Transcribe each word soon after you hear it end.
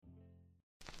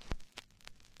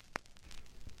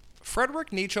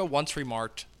Friedrich Nietzsche once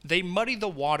remarked, "They muddy the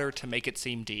water to make it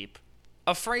seem deep."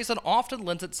 A phrase that often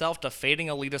lends itself to fading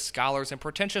elitist scholars and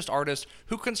pretentious artists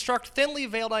who construct thinly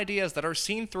veiled ideas that are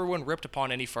seen through and ripped upon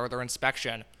any further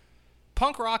inspection.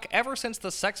 Punk rock, ever since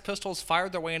the Sex Pistols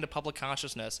fired their way into public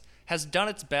consciousness, has done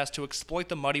its best to exploit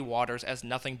the muddy waters as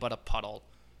nothing but a puddle.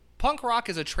 Punk rock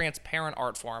is a transparent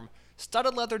art form.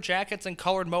 Studded leather jackets and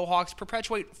colored mohawks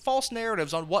perpetuate false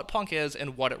narratives on what punk is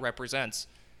and what it represents.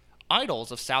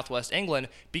 Idols of Southwest England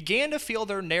began to feel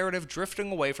their narrative drifting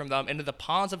away from them into the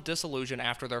ponds of disillusion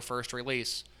after their first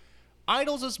release.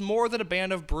 Idols is more than a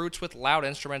band of brutes with loud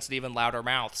instruments and even louder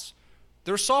mouths.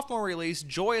 Their sophomore release,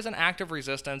 Joy as an Act of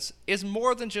Resistance, is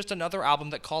more than just another album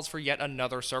that calls for yet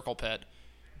another circle pit.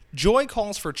 Joy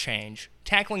calls for change.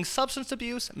 Tackling substance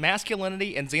abuse,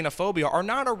 masculinity, and xenophobia are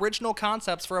not original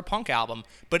concepts for a punk album,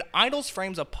 but Idols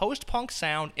frames a post-punk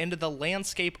sound into the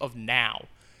landscape of now.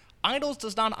 Idols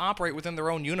does not operate within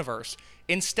their own universe.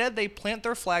 Instead, they plant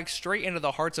their flag straight into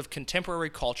the hearts of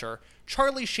contemporary culture.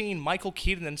 Charlie Sheen, Michael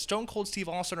Keaton, and Stone Cold Steve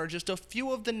Austin are just a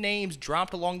few of the names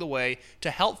dropped along the way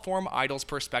to help form Idols'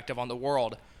 perspective on the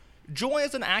world. Joy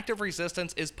as an Act of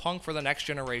Resistance is punk for the next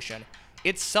generation.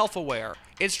 It's self-aware.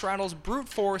 It straddles brute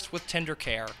force with tender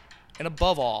care. And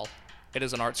above all, it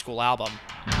is an art school album.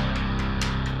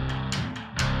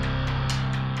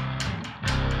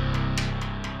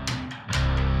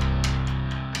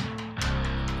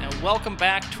 Welcome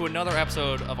back to another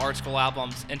episode of Art School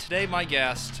Albums, and today my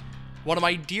guest, one of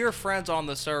my dear friends on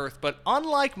this earth, but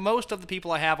unlike most of the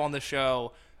people I have on the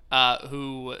show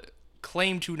who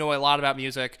claim to know a lot about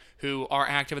music, who are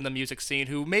active in the music scene,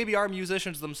 who maybe are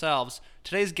musicians themselves,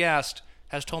 today's guest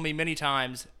has told me many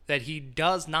times that he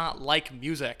does not like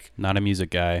music. Not a music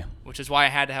guy. Which is why I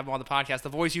had to have him on the podcast. The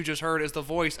voice you just heard is the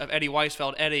voice of Eddie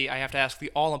Weisfeld. Eddie, I have to ask the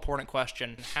all-important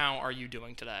question. How are you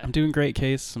doing today? I'm doing great,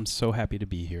 Case. I'm so happy to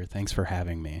be here. Thanks for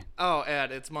having me. Oh,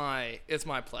 Ed, it's my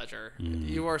pleasure.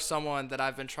 You are someone that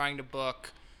I've been trying to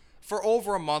book for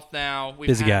over a month now.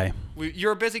 Busy guy.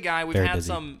 You're a busy guy. We've Very had busy.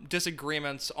 some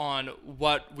disagreements on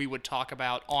what we would talk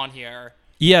about on here.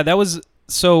 Yeah, that was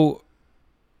so.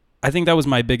 I think that was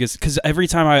my biggest, because every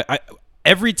time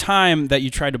every time that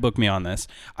you tried to book me on this,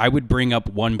 I would bring up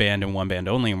one band and one band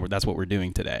only, and that's what we're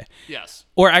doing today. Yes.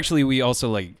 Or actually, we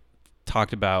also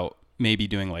talked about maybe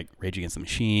doing Rage Against the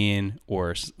Machine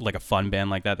or a fun band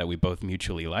like that we both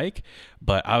mutually like.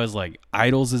 But I was like,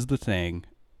 Idols is the thing.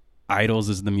 Idols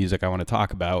is the music I want to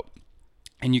talk about.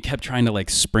 And you kept trying to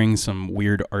spring some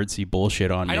weird artsy bullshit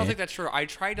on me. I don't think that's true. I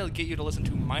tried to get you to listen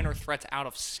to Minor Threat's Out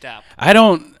of Step.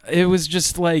 It was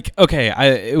just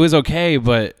it was okay,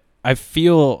 but I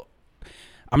feel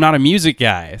I'm not a music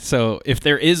guy. So if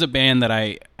there is a band that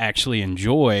I actually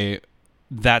enjoy,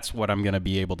 that's what I'm going to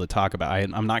be able to talk about.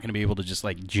 I'm not going to be able to just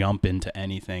jump into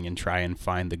anything and try and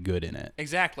find the good in it.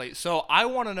 Exactly. So I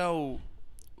want to know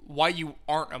why you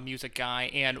aren't a music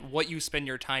guy and what you spend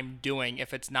your time doing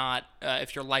if it's not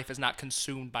if your life is not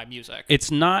consumed by music. It's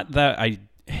not that I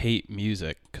hate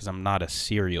music, because I'm not a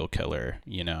serial killer,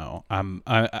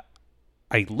 I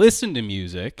listen to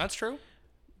music. That's true.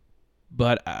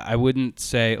 But I wouldn't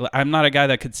say I'm not a guy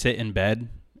that could sit in bed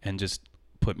and just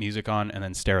put music on and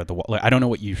then stare at the wall. I don't know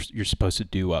what you're supposed to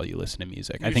do while you listen to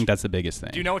music. I think that's the biggest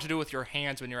thing. Do you know what to do with your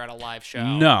hands when you're at a live show?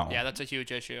 No. Yeah, that's a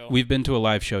huge issue. We've been to a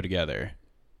live show together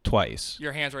twice.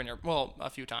 Your hands are in a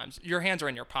few times. Your hands are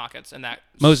in your pockets, and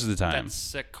most of the time. That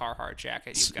sick Carhartt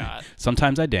jacket you've got.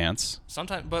 Sometimes I dance.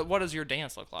 Sometimes, but what does your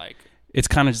dance look like? It's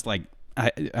kind of just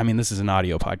I mean, this is an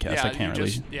audio podcast. Yeah, I can't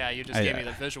really. You just gave me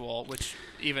the visual, which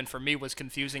even for me was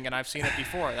confusing, and I've seen it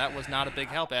before. That was not a big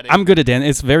help, Eddie. I'm good at dance.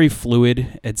 It's very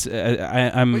fluid. It's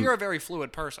I'm. Well, you're a very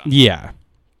fluid person. Yeah.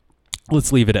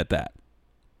 Let's leave it at that.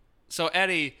 So,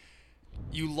 Eddie,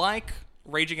 you like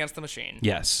Rage Against the Machine.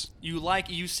 Yes.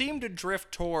 You seem to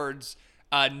drift towards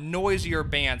noisier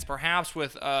bands, perhaps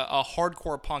with a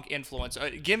hardcore punk influence.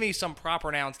 Give me some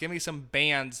proper nouns. Give me some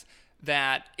bands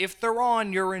that, if they're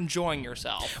on, you're enjoying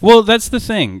yourself. Well, that's the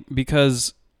thing,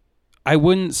 because I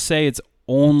wouldn't say it's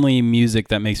only music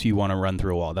that makes you want to run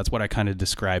through a wall. That's what I kind of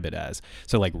describe it as.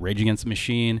 So Rage Against the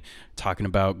Machine, talking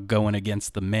about going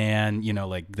against the man,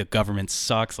 the government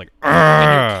sucks, and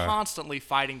you're constantly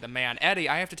fighting the man. Eddie,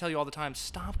 I have to tell you all the time,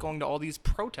 stop going to all these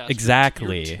protests.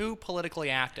 Exactly. You're too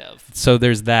politically active. So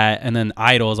there's that, and then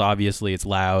Idols, obviously, it's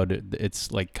loud. It's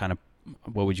kind of,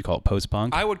 what would you call it,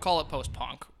 post-punk? I would call it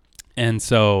post-punk. And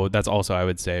so that's also, I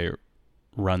would say,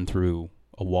 run through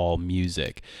a wall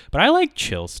music. But I like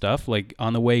chill stuff.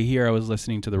 On the way here, I was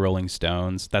listening to the Rolling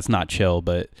Stones. That's not chill,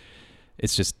 but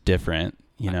it's just different.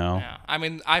 you know? Yeah. I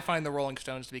mean, I find the Rolling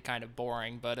Stones to be kind of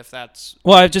boring, but if that's...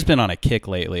 Well, I've just been on a kick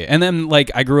lately. And then,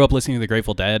 like, I grew up listening to the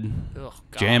Grateful Dead, Ugh,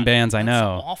 God, jam bands, I that's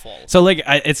know. awful. So, like,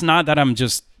 it's not that I'm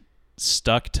just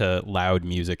stuck to loud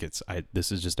music.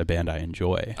 This is just a band I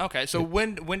enjoy. Okay, so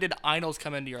when did Idols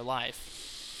come into your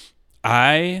life?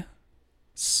 I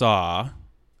saw...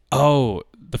 Oh,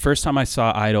 the first time I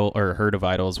saw Idol or heard of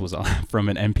Idols was from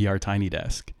an NPR Tiny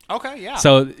Desk. Okay, yeah.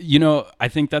 So, you know, I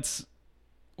think that's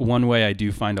one way I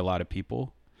do find a lot of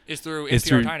people. Is through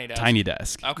NPR Tiny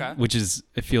Desk. Okay. Which is,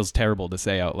 it feels terrible to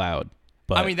say out loud.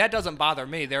 But I mean, that doesn't bother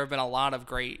me. There have been a lot of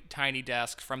great Tiny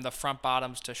Desks, from the Front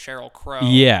Bottoms to Sheryl Crow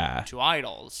to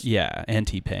Idols. Yeah, and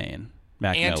T-Pain.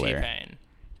 Mac Miller. T-Pain.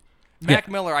 Mac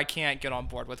Miller, I can't get on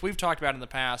board with. We've talked about it in the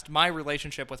past. My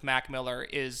relationship with Mac Miller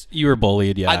is... You were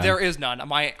bullied, yeah. There is none.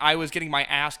 I was getting my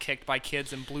ass kicked by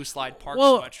kids in Blue Slide Park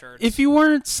well, sweatshirts. If you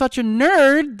weren't such a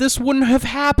nerd, this wouldn't have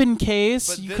happened, Case.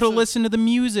 But you could have listened to the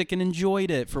music and enjoyed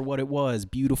it for what it was.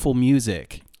 Beautiful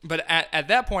music. But at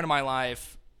that point in my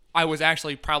life, I was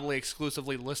actually probably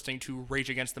exclusively listening to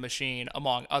Rage Against the Machine,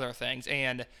 among other things.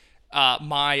 And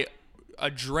my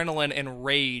adrenaline and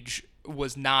rage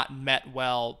was not met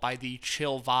well by the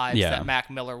chill vibes that Mac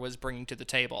Miller was bringing to the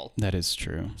table. That is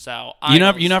true. So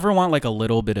you never want like a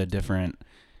little bit of different,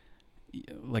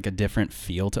 like a different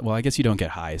feel to. Well, I guess you don't get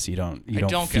high, so you don't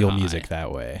feel music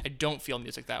that way. I don't feel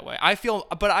music that way. I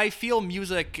feel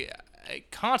music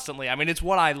constantly. I mean, it's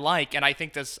what I like, and I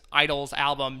think this Idols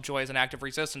album, Joy is an Act of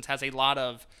Resistance, has a lot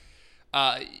of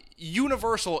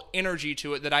universal energy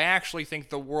to it that I actually think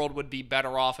the world would be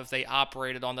better off if they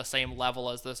operated on the same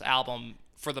level as this album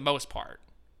for the most part.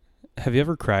 Have you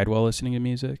ever cried while listening to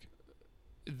music?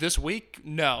 This week?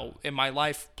 No. In my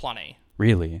life, plenty.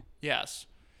 Really? Yes.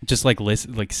 Just like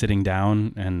sitting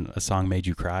down and a song made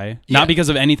you cry? Yeah. Not because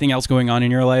of anything else going on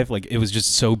in your life? Like it was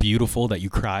just so beautiful that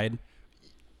you cried?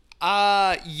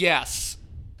 Yes.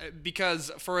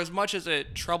 Because for as much as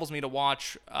it troubles me to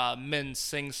watch men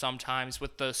sing sometimes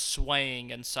with the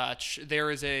swaying and such,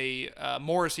 there is a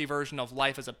Morrissey version of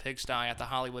 "Life is a Pigsty" at the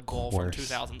Hollywood Bowl from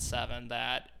 2007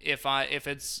 that if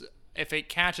it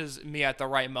catches me at the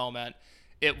right moment,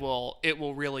 it will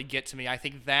really get to me. I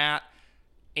think that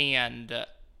and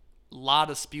La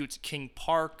Dispute's "King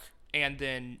Park," and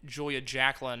then Julia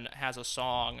Jacklin has a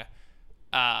song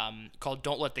called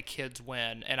 "Don't Let the Kids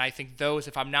Win," and I think those,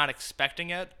 if I'm not expecting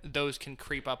it, those can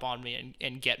creep up on me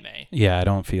and get me. Yeah, I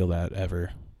don't feel that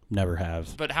ever. Never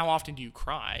have. But how often do you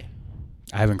cry?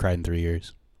 I haven't cried in 3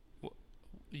 years.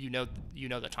 You know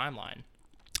the timeline.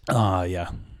 Yeah.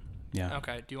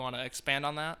 Okay, do you want to expand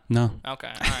on that? No.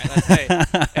 Okay, all right.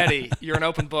 Hey, Eddie, you're an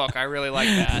open book. I really like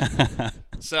that.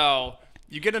 So,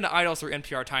 you get into Idols through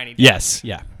NPR Tiny Desk. Yes,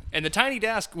 yeah. And the Tiny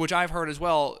Desk, which I've heard as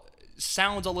well,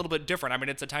 sounds a little bit different. I mean,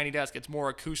 it's a tiny desk. It's more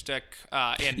acoustic.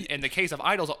 In the case of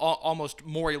Idols, almost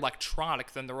more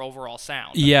electronic than their overall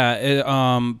sound.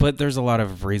 Yeah, but there's a lot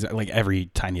of reason. Like every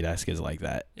tiny desk is like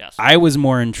that. Yes. I was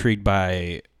more intrigued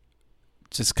by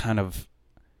just kind of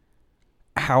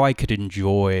how I could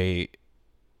enjoy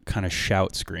kind of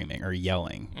shout screaming or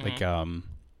yelling. Mm-hmm. Like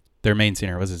their main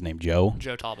singer, what's his name? Joe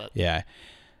Talbot. Yeah,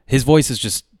 his voice is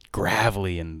just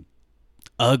gravelly and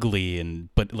ugly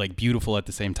but like beautiful at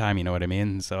the same time, you know what I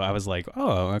mean? So I was like,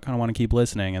 oh, I kind of want to keep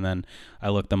listening, and then I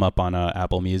looked them up on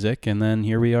Apple Music, and then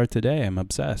here we are today. I'm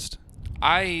obsessed.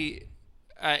 I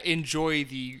enjoy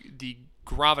the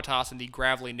gravitas and the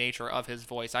gravelly nature of his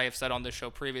voice. I have said on this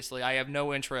show previously, I have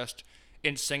no interest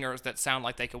in singers that sound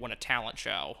like they could win a talent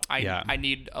show. I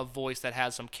need a voice that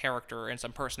has some character and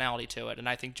some personality to it, and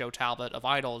I think Joe Talbot of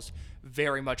Idols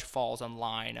very much falls in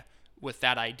line with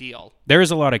that ideal. There is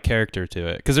a lot of character to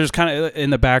it because there's kind of in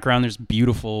the background there's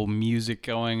beautiful music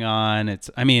going on.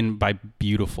 By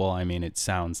beautiful I mean it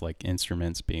sounds like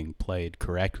instruments being played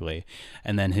correctly,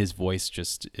 and then his voice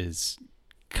just is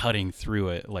cutting through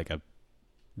it like a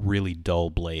really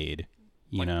dull blade,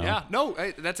 you know? Yeah, no,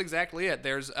 that's exactly it.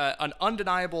 There's an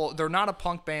undeniable, they're not a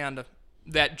punk band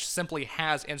that simply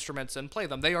has instruments and play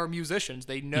them. They are musicians.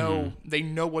 They know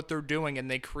what they're doing, and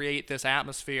they create this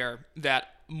atmosphere that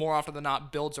more often than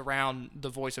not builds around the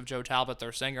voice of Joe Talbot,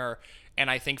 their singer, and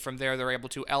I think from there they're able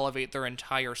to elevate their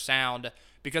entire sound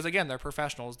because, again, they're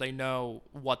professionals. They know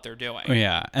what they're doing.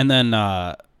 Yeah, and then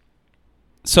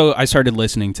so I started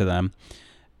listening to them,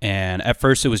 and at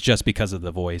first it was just because of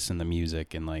the voice and the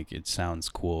music, and like it sounds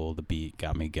cool, the beat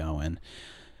got me going.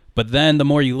 But then the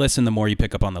more you listen, the more you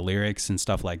pick up on the lyrics and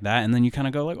stuff like that, and then you kind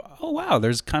of go like, oh wow,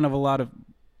 there's kind of a lot of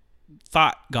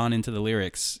thought gone into the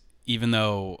lyrics, even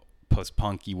though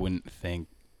post-punk you wouldn't think.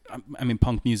 I mean,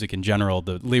 punk music in general,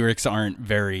 the lyrics aren't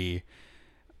very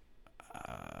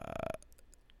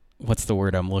what's the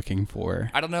word I'm looking for?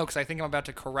 I don't know, because I think I'm about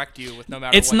to correct you with no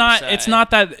matter It's what not. you say. It's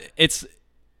not that. It's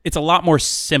a lot more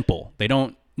simple. They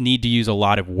don't need to use a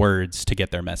lot of words to get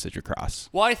their message across.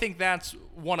 Well, I think that's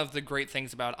one of the great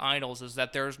things about Idols is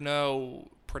that there's no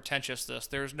pretentiousness.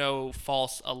 There's no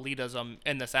false elitism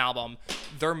in this album.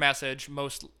 Their message,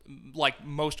 most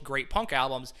great punk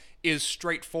albums, is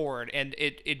straightforward, and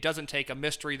it doesn't take a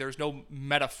mystery. There's no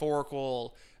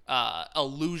metaphorical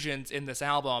allusions in this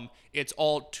album. It's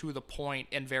all to the point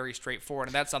and very straightforward,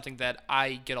 and that's something that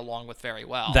I get along with very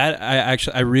well. That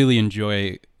I really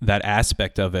enjoy that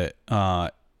aspect of it.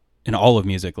 In all of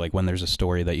music, like when there's a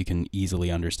story that you can easily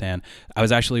understand. I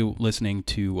was actually listening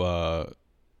to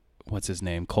what's his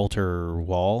name, Coulter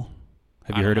Wall.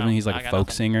 Have you heard of him? He's like a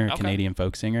folk singer, Okay. Canadian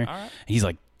folk singer. All right. He's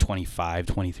like 25,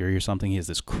 23 or something. He has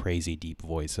this crazy deep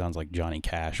voice. Sounds like Johnny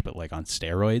Cash, but like on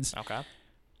steroids. Okay.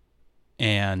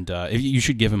 And if you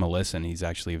should give him a listen. He's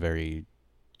actually very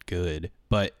good.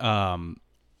 But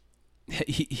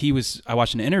he was. I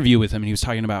watched an interview with him, and he was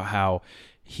talking about how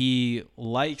he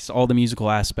likes all the musical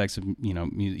aspects of,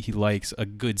 he likes a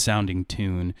good sounding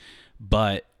tune,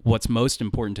 but what's most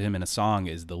important to him in a song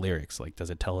is the lyrics. Like, does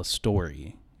it tell a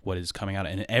story? What is coming out?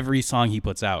 And every song he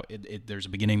puts out, there's a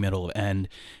beginning, middle, end,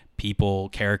 people,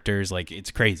 characters. Like,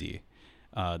 it's crazy.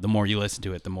 The more you listen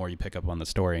to it, the more you pick up on the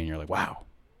story, and you're like, wow.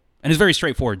 And it's very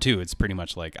straightforward too. It's pretty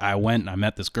much like, I went and I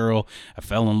met this girl, I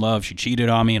fell in love, she cheated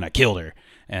on me, and I killed her.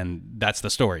 And that's the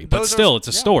story. But still, it's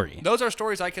a story. Those are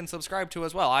stories I can subscribe to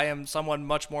as well. I am someone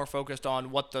much more focused on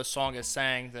what the song is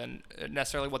saying than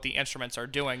necessarily what the instruments are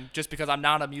doing, just because I'm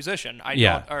not a musician.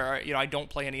 I don't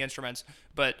play any instruments,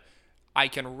 but I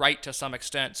can write to some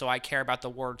extent, so I care about the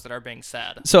words that are being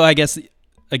said. So I guess,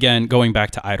 again, going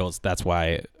back to Idols, that's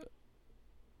why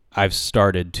I've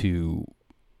started to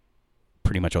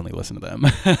pretty much only listen to them.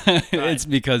 It's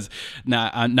because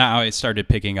now I started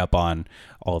picking up on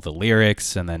all the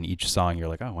lyrics, and then each song you're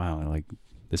like, oh wow, like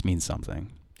this means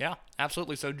something. Yeah,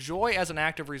 absolutely. So Joy as an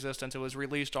Act of Resistance, it was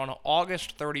released on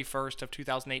August 31st of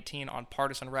 2018 on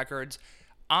Partisan Records.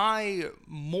 I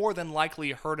more than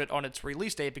likely heard it on its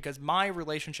release date because my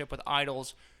relationship with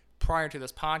Idols prior to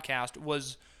this podcast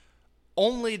was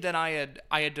only that I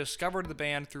had discovered the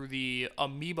band through the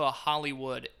Amoeba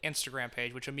Hollywood Instagram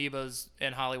page, which Amoeba's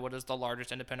in Hollywood is the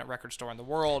largest independent record store in the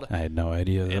world. I had no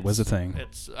idea that was a thing.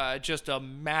 It's just a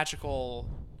magical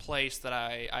place that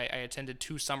I attended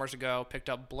 2 summers ago, picked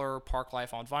up Blur, Park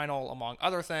Life on vinyl, among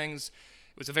other things.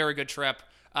 It was a very good trip.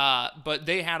 But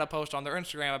they had a post on their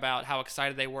Instagram about how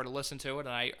excited they were to listen to it,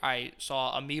 and I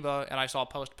saw Amoeba, and I saw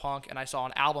Post-Punk, and I saw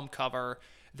an album cover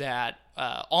that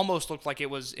almost looked like it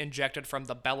was injected from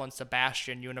the Belle and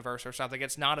Sebastian universe or something.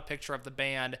 It's not a picture of the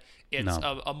band. It's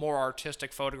a more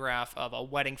artistic photograph of a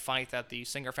wedding fight that the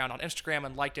singer found on Instagram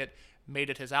and liked it, made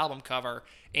it his album cover.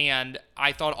 And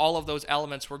I thought all of those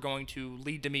elements were going to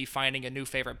lead to me finding a new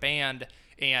favorite band.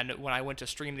 And when I went to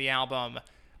stream the album,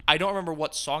 I don't remember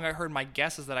what song I heard. My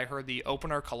guess is that I heard the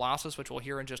opener, Colossus, which we'll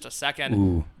hear in just a second.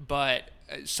 Ooh. But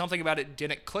something about it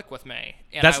didn't click with me.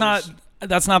 And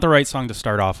that's not the right song to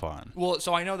start off on. Well,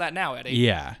 so I know that now, Eddie.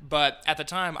 Yeah. But at the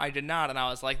time, I did not, and I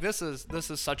was like, "This is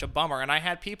such a bummer." And I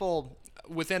had people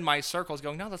within my circles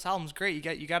going, "No, this album's great.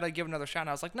 You got to give it another shot." And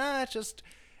I was like, "Nah,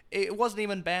 it wasn't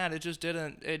even bad. It just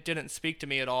didn't speak to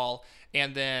me at all."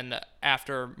 And then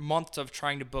after months of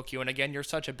trying to book you, and again, you're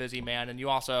such a busy man, and you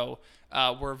also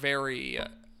were very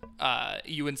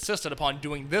you insisted upon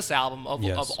doing this album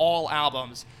of all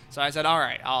albums. So I said, all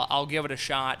right, I'll give it a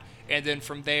shot. And then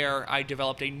from there, I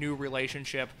developed a new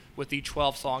relationship with the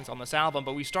 12 songs on this album.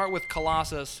 But we start with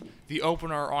Colossus, the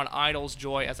opener on Idol's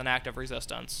Joy as an Act of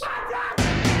Resistance.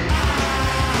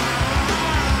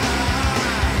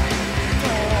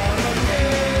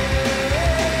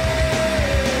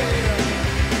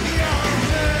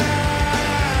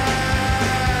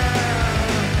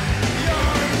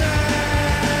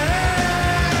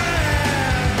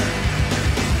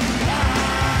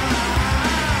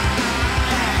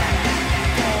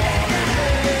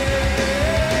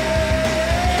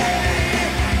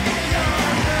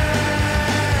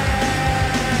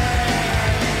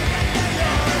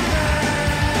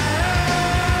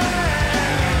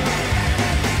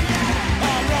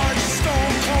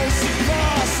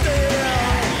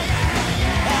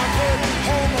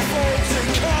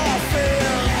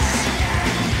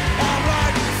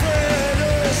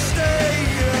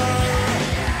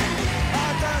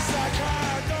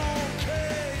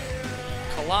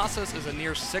 Colossus is a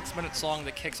near 6-minute song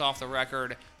that kicks off the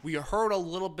record. We heard a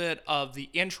little bit of the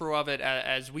intro of it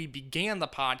as we began the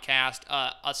podcast,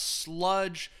 a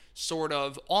sludge sort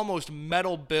of almost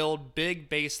metal build, big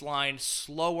bass line,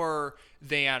 slower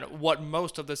than what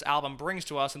most of this album brings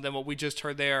to us. And then what we just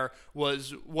heard there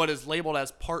was what is labeled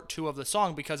as part 2 of the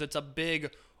song, because it's a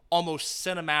big, almost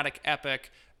cinematic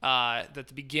epic that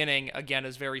the beginning, again,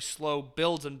 is very slow,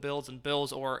 builds and builds and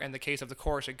builds, or in the case of the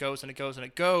chorus, it goes and it goes and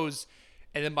it goes.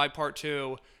 And then by part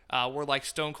 2, we're like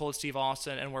Stone Cold Steve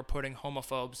Austin, and we're putting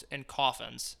homophobes in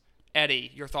coffins.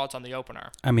 Eddie, your thoughts on the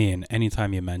opener? I mean,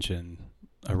 anytime you mention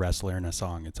a wrestler in a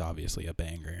song, it's obviously a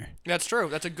banger. That's true.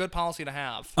 That's a good policy to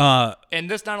have. And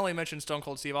this not only mentions Stone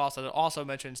Cold Steve Austin, it also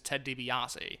mentions Ted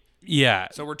DiBiase. Yeah.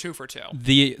 So we're 2 for 2.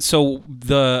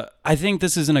 I think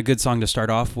this isn't a good song to start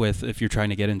off with if you're trying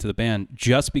to get into the band,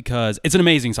 just because it's an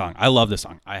amazing song. I love this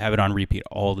song. I have it on repeat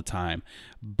all the time.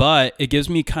 But it gives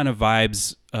me kind of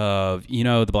vibes of,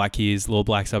 the Black Keys, Little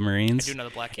Black Submarines. I do know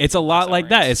the Black Keys. It's a lot like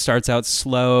that. It starts out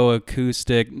slow,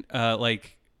 acoustic,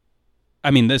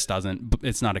 this doesn't.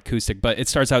 It's not acoustic, but it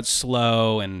starts out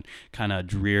slow and kind of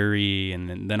dreary,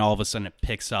 and then all of a sudden it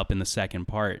picks up in the second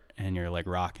part, and you're like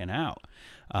rocking out.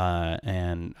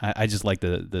 And I just like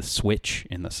the switch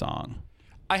in the song.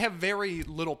 I have very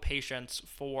little patience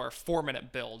for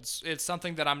 4-minute builds. It's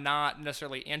something that I'm not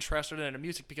necessarily interested in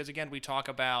music because, again, we talk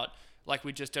about, like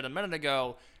we just did a minute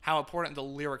ago, how important the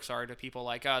lyrics are to people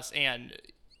like us, and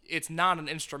it's not an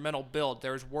instrumental build.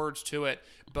 There's words to it,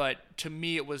 but to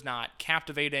me it was not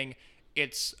captivating.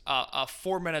 It's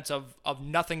 4 minutes of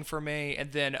nothing for me,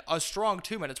 and then a strong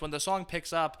 2 minutes when the song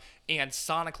picks up and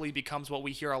sonically becomes what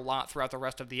we hear a lot throughout the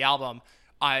rest of the album.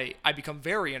 I become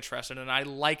very interested, and I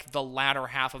like the latter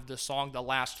half of this song, the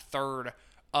last third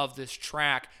of this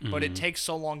track, but it takes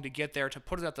so long to get there. To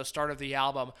put it at the start of the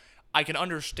album, I can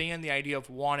understand the idea of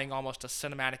wanting almost a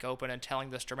cinematic open and telling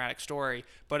this dramatic story,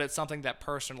 but it's something that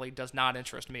personally does not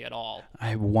interest me at all.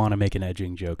 I want to make an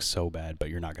edging joke so bad, but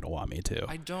you're not going to want me to.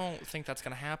 I don't think that's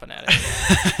going to happen, Eddie.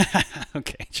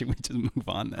 Okay, should we just move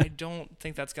on then? I don't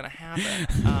think that's going to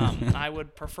happen. I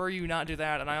would prefer you not do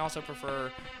that, and I also prefer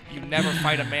you never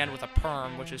fight a man with a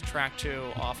perm, which is track 2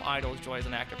 off Idol's Joys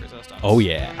and Active Resistance. Oh,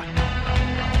 yeah.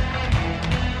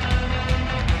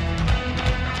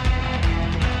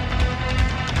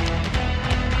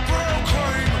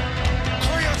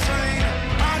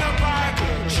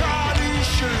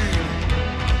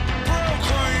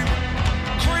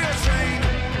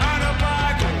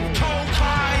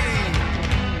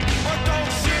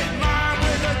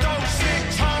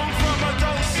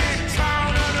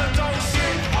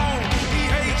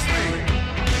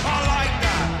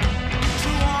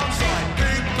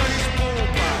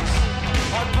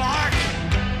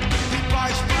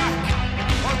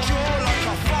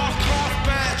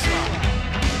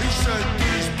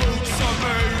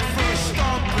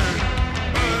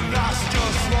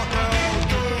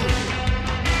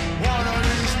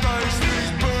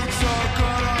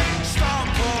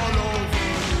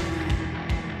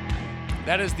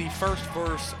 That is the first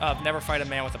verse of Never Fight a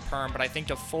Man with a Perm, but I think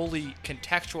to fully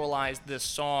contextualize this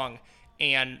song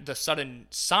and the sudden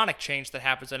sonic change that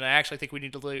happens, and I actually think we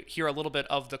need to hear a little bit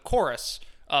of the chorus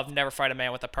of Never Fight a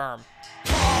Man with a Perm.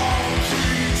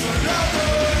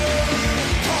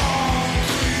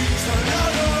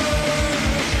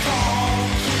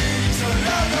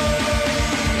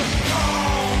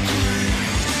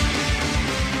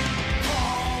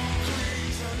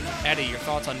 Eddie, your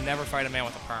thoughts on Never Fight a Man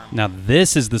with a Perm? Now,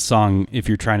 this is the song, if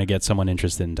you're trying to get someone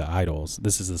interested into Idols,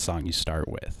 this is the song you start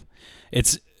with.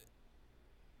 It's,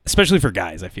 especially for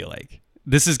guys, I feel like.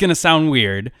 This is going to sound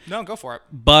weird. No, go for it.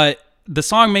 But the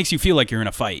song makes you feel like you're in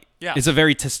a fight. Yeah. It's a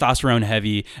very testosterone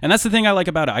heavy. And that's the thing I like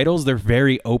about Idols. They're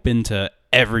very open to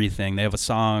everything. They have a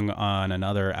song on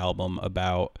another album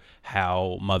about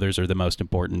how mothers are the most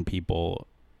important people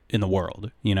in the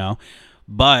world,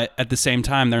 But at the same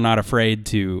time, they're not afraid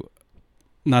to,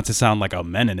 not to sound like a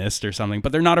meninist or something,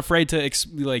 but they're not afraid to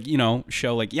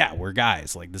show like, yeah, we're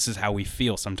guys. Like, this is how we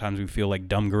feel. Sometimes we feel like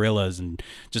dumb gorillas and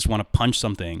just want to punch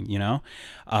something,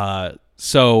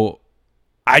 So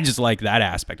I just like that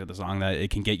aspect of the song, that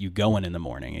it can get you going in the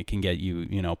morning. It can get you,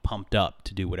 pumped up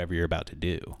to do whatever you're about to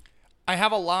do. I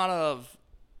have a lot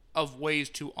of ways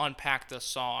to unpack this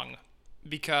song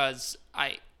because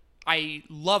I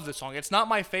love this song. It's not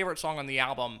my favorite song on the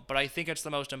album, but I think it's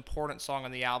the most important song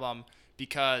on the album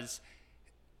because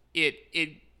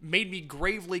it made me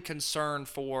gravely concerned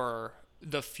for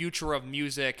the future of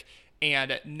music,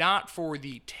 and not for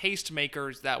the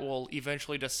tastemakers that will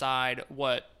eventually decide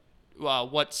what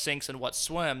sinks and what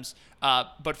swims,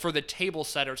 but for the table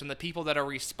setters and the people that are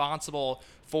responsible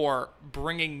for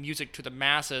bringing music to the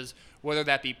masses, whether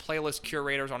that be playlist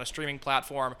curators on a streaming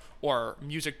platform or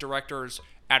music directors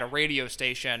at a radio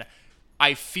station.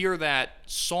 I fear that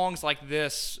songs like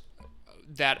this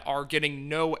that are getting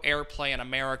no airplay in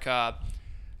America,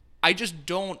 I just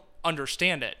don't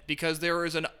understand it, because there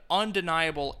is an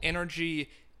undeniable energy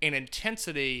and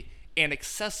intensity and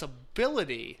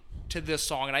accessibility to this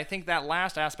song. And I think that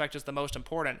last aspect is the most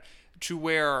important, to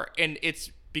where, and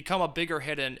it's become a bigger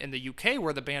hit in the UK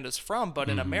where the band is from, but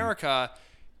in America,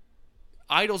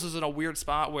 Idols is in a weird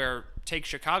spot where, take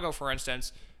Chicago for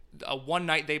instance, one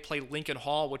night they play Lincoln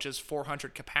Hall, which is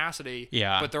 400 capacity,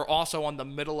 but they're also on the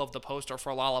middle of the poster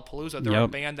for Lollapalooza. They're a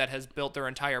band that has built their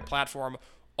entire platform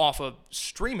off of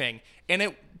streaming, and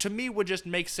it, to me, would just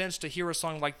make sense to hear a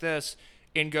song like this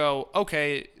and go,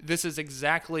 okay, this is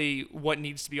exactly what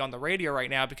needs to be on the radio right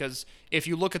now. Because if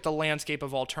you look at the landscape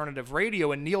of alternative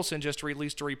radio, and Nielsen just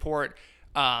released a report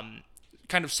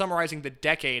kind of summarizing the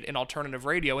decade in alternative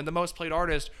radio, and the most played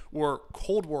artists were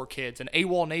Cold War Kids and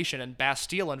AWOL Nation and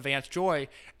Bastille and Vance Joy.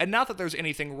 And not that there's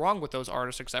anything wrong with those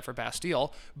artists except for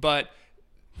Bastille, but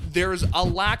there's a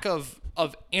lack of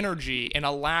energy and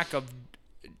a lack of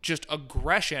just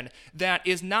aggression that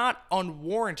is not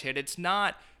unwarranted. It's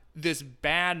not this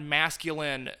bad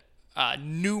masculine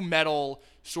new metal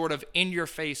sort of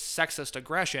in-your-face sexist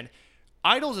aggression.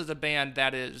 Idols is a band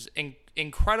that is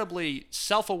incredibly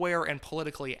self-aware and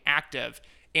politically active,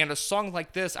 and a song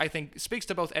like this, I think, speaks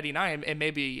to both Eddie and I, and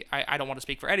maybe I don't want to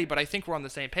speak for Eddie, but I think we're on the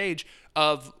same page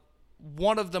of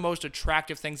one of the most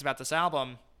attractive things about this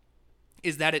album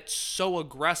is that it's so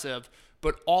aggressive,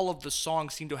 but all of the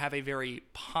songs seem to have a very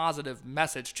positive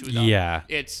message to them. Yeah.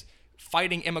 It's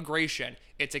fighting immigration.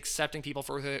 It's accepting people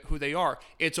for who they are.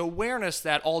 It's awareness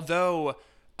that although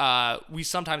we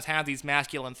sometimes have these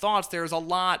masculine thoughts, there's a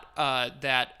lot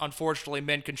that unfortunately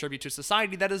men contribute to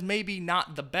society that is maybe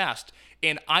not the best.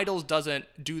 And Idols doesn't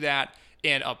do that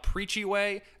in a preachy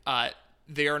way.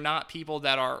 They are not people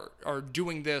that are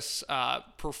doing this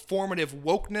performative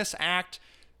wokeness act.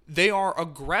 They are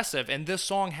aggressive, and this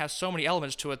song has so many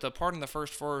elements to it. The part in the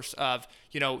first verse of,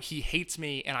 he hates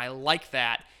me and I like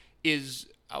that is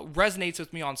resonates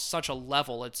with me on such a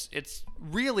level. It's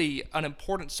really an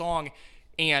important song,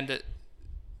 and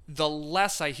the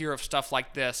less I hear of stuff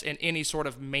like this in any sort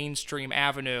of mainstream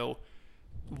avenue,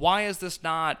 why is this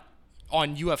not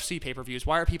on UFC pay-per-views?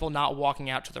 Why are people not walking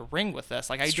out to the ring with this?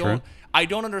 Like, I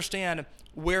don't understand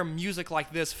where music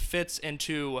like this fits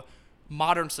into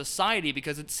modern society,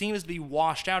 because it seems to be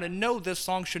washed out. And no, this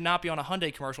song should not be on a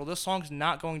Hyundai commercial. This song's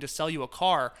not going to sell you a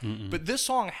car. But this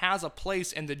song has a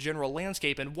place in the general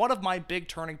landscape. And one of my big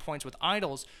turning points with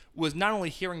Idols was not only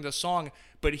hearing the song,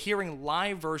 but hearing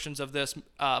live versions of this,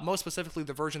 most specifically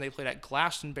the version they played at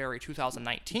Glastonbury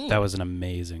 2019. That was an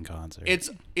amazing concert.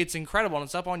 It's incredible, and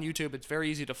it's up on YouTube. It's very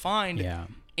easy to find. Yeah.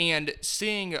 And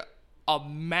seeing a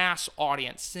mass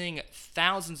audience, seeing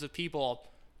thousands of people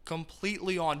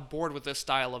completely on board with this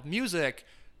style of music,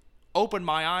 opened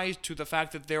my eyes to the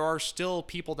fact that there are still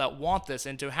people that want this.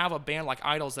 And to have a band like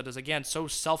Idols that is, again, so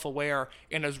self-aware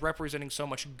and is representing so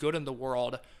much good in the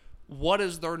world, what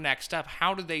is their next step?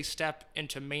 How do they step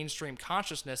into mainstream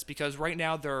consciousness? Because right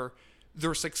now they're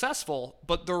successful,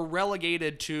 but they're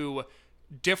relegated to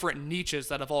different niches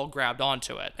that have all grabbed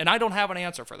onto it. And I don't have an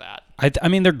answer for that. I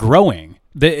mean, they're growing.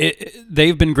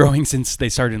 They've been growing since they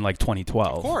started in like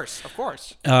 2012. Of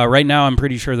course. Right now, I'm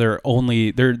pretty sure they're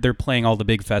playing all the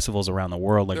big festivals around the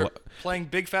world. Like, they're playing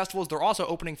big festivals. They're also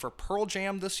opening for Pearl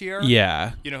Jam this year.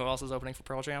 Yeah. You know who else is opening for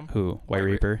Pearl Jam? Who? White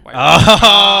Reaper.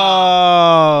 Love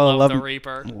the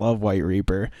Reaper. Love White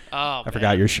Reaper. Oh, I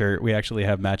forgot your shirt. We actually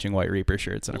have matching White Reaper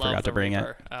shirts, and I forgot to bring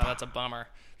it. Oh, that's a bummer.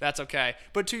 That's okay.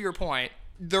 But to your point,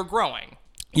 they're growing.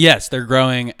 Yes, they're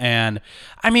growing, and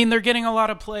I mean, they're getting a lot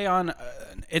of play on.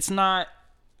 It's not.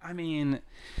 I mean,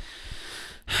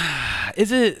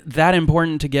 is it that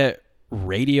important to get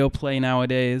radio play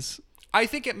nowadays? I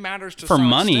think it matters to for some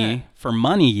money. extent. For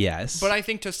money, yes. But I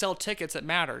think to sell tickets, it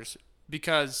matters,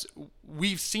 because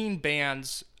we've seen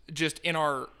bands just in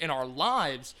our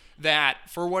lives that,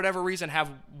 for whatever reason,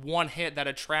 have one hit that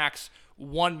attracts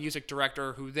one music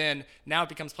director, who then now it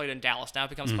becomes played in Dallas, now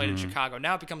it becomes played in Chicago,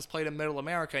 now it becomes played in Middle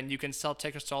America, and you can sell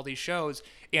tickets to all these shows.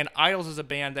 And Idols is a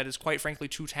band that is, quite frankly,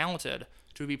 too talented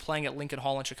to be playing at Lincoln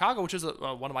Hall in Chicago, which is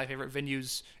one of my favorite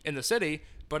venues in the city,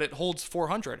 but it holds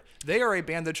 400. They are a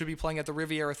band that should be playing at the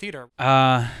Riviera Theater.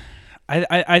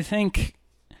 I think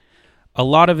a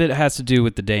lot of it has to do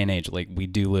with the day and age. Like, we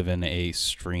do live in a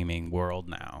streaming world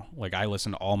now. Like, I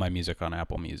listen to all my music on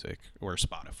Apple Music or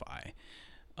Spotify.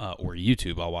 Or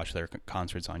YouTube. I'll watch their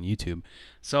concerts on YouTube.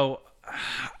 So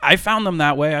I found them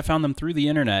that way. I found them through the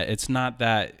internet. It's not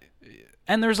that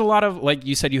And there's a lot of, like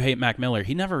you said, you hate Mac Miller.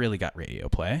 He never really got radio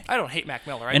play. I don't hate Mac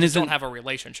Miller. I And just isn't- don't have a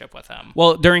relationship with him.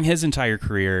 Well, during his entire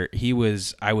career, he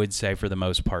was, I would say, for the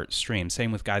most part, streamed.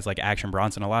 Same with guys like Action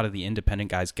Bronson. A lot of the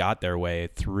independent guys got their way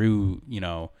through,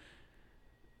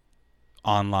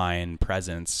 online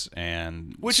presence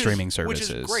and streaming services.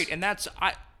 Which is great. And that's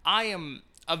I am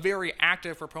a very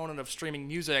active proponent of streaming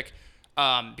music.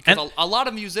 Because a lot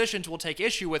of musicians will take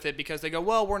issue with it because they go,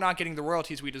 well, we're not getting the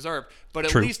royalties we deserve. But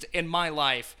at True. least in my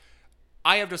life,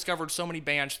 I have discovered so many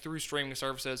bands through streaming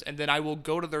services, and then I will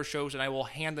go to their shows and I will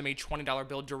hand them a $20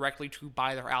 bill directly to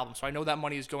buy their album. So I know that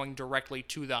money is going directly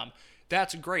to them.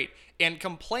 That's great. And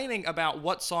complaining about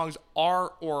what songs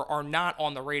are or are not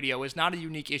on the radio is not a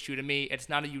unique issue to me. It's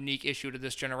not a unique issue to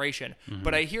this generation. Mm-hmm.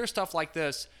 But I hear stuff like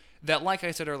this that, like I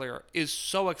said earlier, is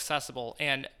so accessible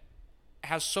and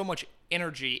has so much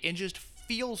energy and just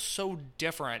feels so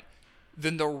different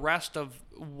than the rest of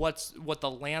what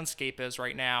the landscape is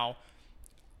right now.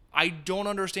 I don't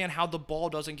understand how the ball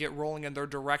doesn't get rolling in their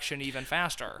direction even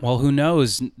faster. Well, who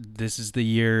knows? This is the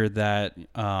year that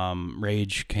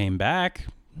Rage came back.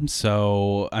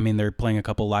 So, I mean, they're playing a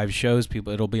couple live shows.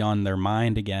 It'll be on their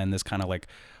mind again, this kind of like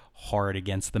hard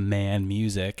against the man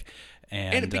music.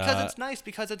 And because it's nice,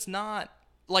 because it's not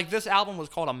like this album was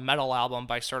called a metal album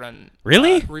by certain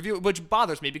Really? review, which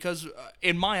bothers me because,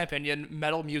 in my opinion,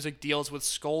 metal music deals with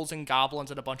skulls and goblins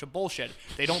and a bunch of bullshit.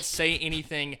 They don't say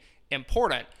anything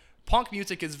important. Punk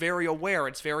music is very aware.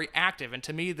 It's very active. And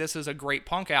to me, this is a great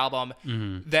punk album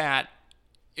that,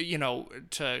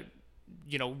 to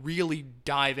really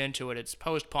dive into it. It's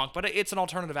post-punk, but it's an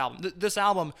alternative album. This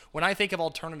album, when I think of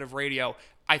alternative radio,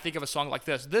 I think of a song like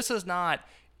this. This is not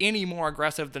any more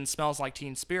aggressive than Smells Like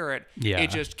Teen Spirit. Yeah.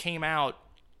 It just came out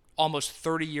almost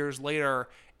 30 years later,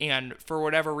 and for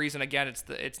whatever reason, again,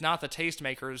 it's not the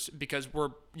tastemakers, because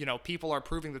people are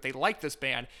proving that they like this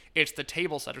band. It's the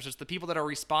table setters. It's the people that are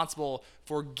responsible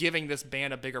for giving this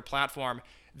band a bigger platform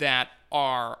that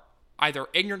are either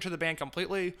ignorant to the band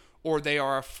completely or they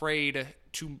are afraid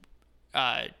to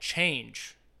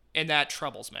change, and that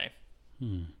troubles me.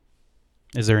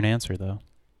 Is there an answer, though?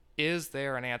 Is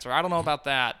there an answer? I don't know about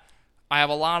that. I have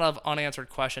a lot of unanswered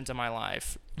questions in my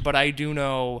life, but I do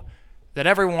know that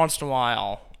every once in a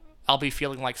while, I'll be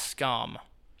feeling like scum.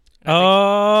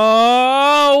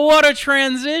 Oh, what a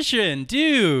transition,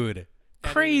 dude.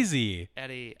 Crazy.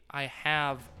 Eddie, I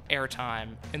have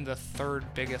airtime in the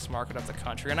third biggest market of the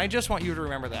country, and I just want you to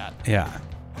remember that. Yeah.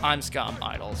 I'm Scum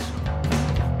Idols.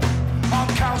 I'm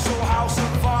council house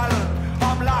and violent.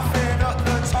 I'm laughing at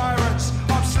the tyrants.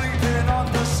 I'm sleeping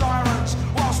under sirens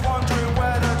whilst wondering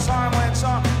where the time went.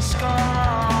 I'm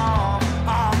scum.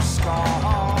 I'm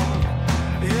scum.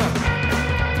 Yeah.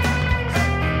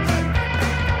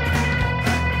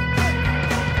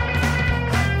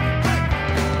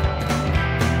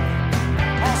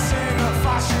 I sing a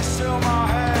fascist till my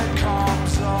head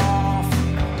comes off.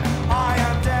 I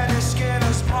am Dennis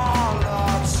Skinner's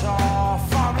Molotov.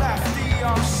 I'm lefty,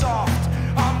 I'm soft.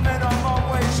 I'm minimum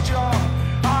wage job.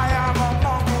 I am a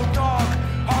Mongol dog.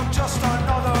 I'm just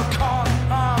another con.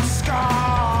 I'm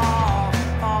scum.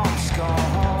 I'm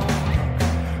scum.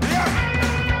 Yeah.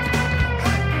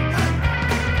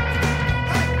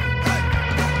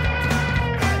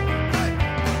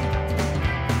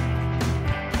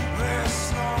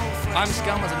 I'm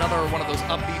Scum is another one of those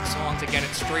upbeat songs. Again,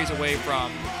 it strays away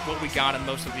from what we got in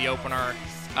most of the opener.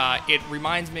 It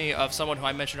reminds me of someone who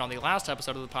I mentioned on the last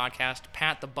episode of the podcast,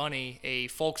 Pat the Bunny, a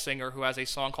folk singer who has a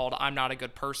song called I'm Not a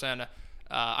Good Person.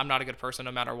 I'm not a good person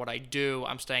no matter what I do.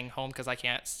 I'm staying home because I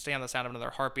can't stand the sound of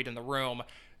another heartbeat in the room.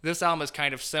 This album is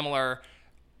kind of similar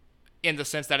in the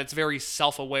sense that it's very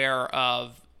self-aware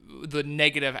of the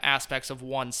negative aspects of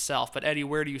oneself. But Eddie,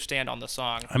 where do you stand on the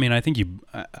song? I mean, I think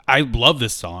I love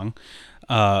this song,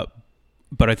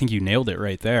 but I think you nailed it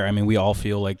right there. I mean, we all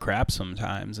feel like crap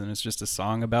sometimes, and it's just a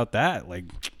song about that. Like,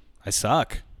 I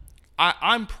suck.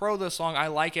 I'm pro this song. I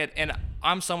like it, and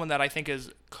I'm someone that I think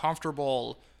is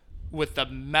comfortable with the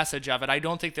message of it. I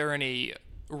don't think there are any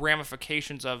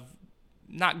ramifications of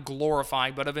not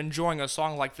glorifying, but of enjoying a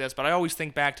song like this. But I always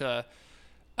think back to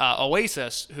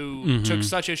Oasis, who took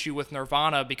such issue with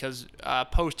Nirvana because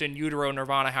post In Utero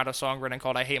Nirvana had a song written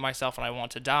called I Hate Myself and I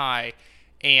Want to Die.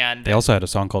 And They also had a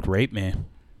song called Rape Me.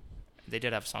 they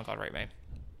did have a song called Rape Me.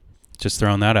 Just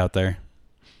throwing that out there.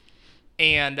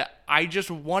 And I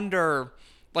just wonder,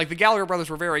 like, the Gallagher brothers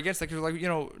were very against that because, like,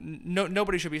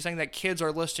 nobody should be saying that kids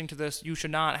are listening to this. You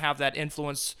should not have that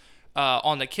influence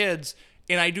on the kids.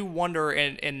 And I do wonder,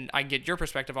 and I get your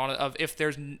perspective on it, of if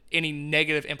there's any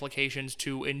negative implications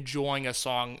to enjoying a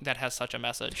song that has such a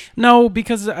message. No,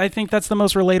 because I think that's the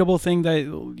most relatable thing that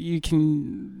you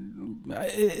can.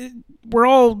 We're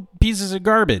all pieces of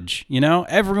garbage, you know?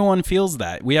 Everyone feels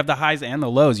that. We have the highs and the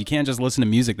lows. You can't just listen to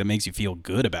music that makes you feel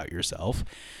good about yourself.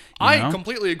 I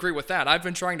completely agree with that. I've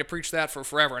been trying to preach that for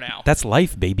forever now. That's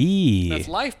life, baby. That's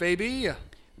life, baby.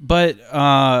 But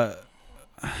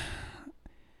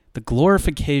the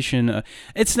glorification,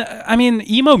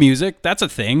 emo music, that's a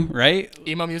thing, right?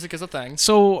 Emo music is a thing.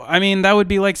 So, I mean, that would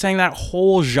be like saying that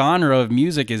whole genre of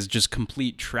music is just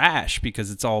complete trash because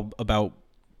it's all about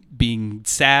being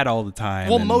sad all the time.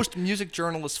 Well, most music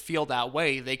journalists feel that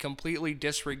way. They completely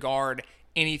disregard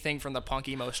anything from the punk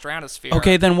emo stratosphere.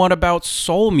 Okay, then what about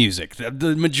soul music?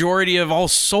 The majority of all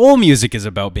soul music is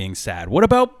about being sad. What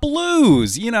about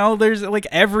blues? You know, there's like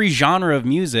every genre of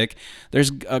music.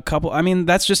 There's a couple. I mean,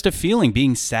 that's just a feeling.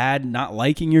 Being sad, not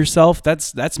liking yourself.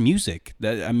 That's music.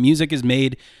 Music is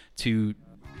made to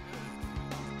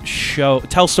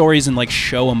tell stories and like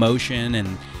show emotion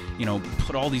and, you know,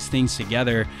 put all these things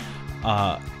together.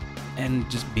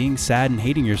 And just being sad and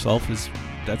hating yourself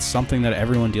that's something that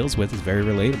everyone deals with, is very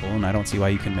relatable, and I don't see why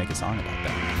you can make a song about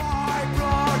that. My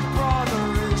blood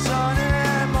brother is an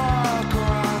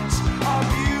immigrant, a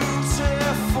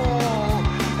beautiful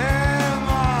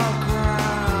immigrant.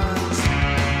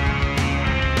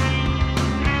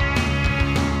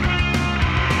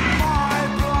 My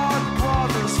blood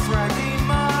brother's Freddie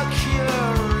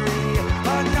Mercury,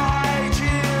 a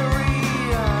Nigerian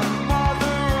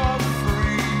mother of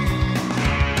three.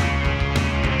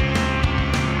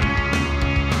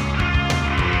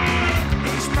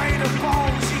 He's made of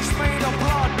bones, he's made of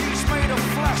blood, he's made of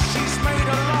flesh, he's made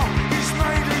of love, he's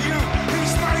made of you,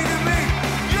 he's made of me.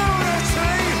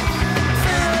 Unity!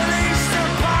 Fear leads to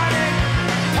panic,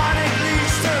 panic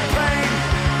leads to pain,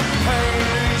 pain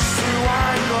leads to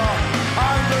anger,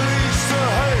 anger leads to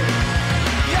hate.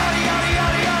 Yada yada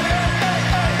yada yada,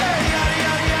 yada yada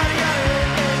yada yada,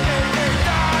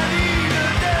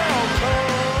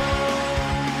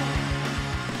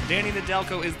 Danny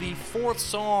Nedelko is the fourth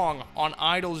song on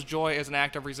Idol's Joy is an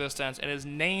Act of Resistance and is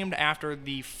named after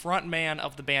the frontman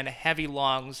of the band Heavy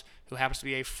Lungs, who happens to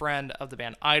be a friend of the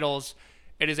band Idols.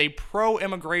 It is a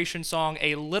pro-immigration song,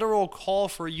 a literal call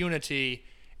for unity,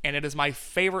 and it is my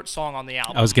favorite song on the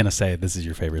album. I was going to say, this is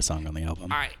your favorite song on the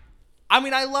album. I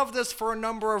mean, I love this for a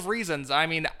number of reasons. I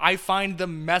mean, I find the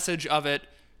message of it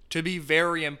to be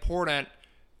very important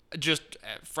just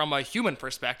from a human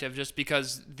perspective, just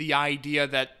because the idea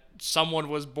that someone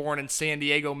was born in San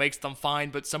Diego makes them fine,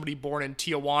 but somebody born in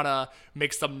Tijuana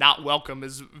makes them not welcome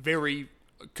is very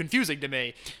confusing to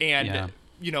me. And, Yeah.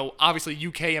 you know, obviously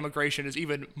UK immigration is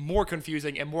even more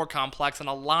confusing and more complex, and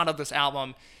a lot of this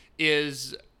album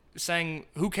is saying,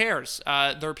 who cares?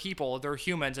 They're people, they're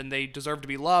humans, and they deserve to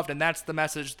be loved, and that's the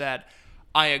message that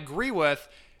I agree with.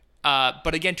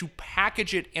 But again, to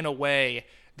package it in a way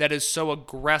that is so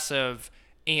aggressive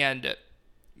and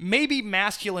maybe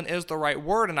masculine is the right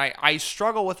word, and I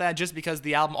struggle with that just because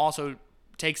the album also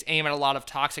takes aim at a lot of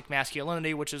toxic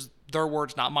masculinity, which is their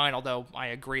words, not mine, although I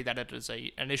agree that it is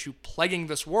an issue plaguing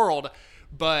this world.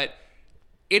 But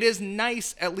it is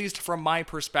nice, at least from my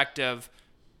perspective,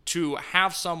 to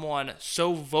have someone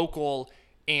so vocal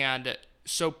and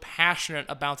so passionate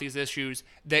about these issues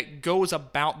that goes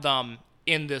about them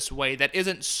in this way, that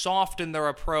isn't soft in their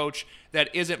approach, that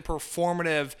isn't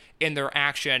performative in their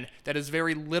action, that is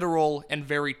very literal and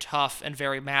very tough and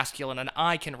very masculine, and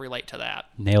I can relate to that.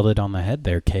 Nailed it on the head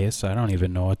there, Case. I don't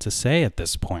even know what to say at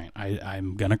this point.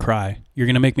 I'm going to cry. You're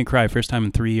going to make me cry. First time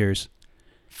in 3 years.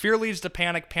 Fear leads to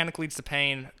panic, panic leads to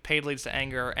pain, pain leads to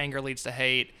anger, anger leads to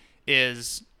hate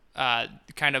is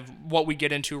kind of what we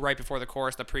get into right before the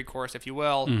chorus, the pre-chorus, if you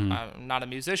will. I'm not a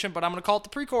musician, but I'm going to call it the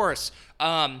pre-chorus.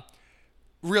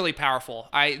 Really powerful.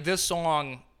 This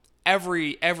song,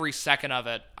 every second of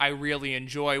it, I really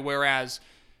enjoy, whereas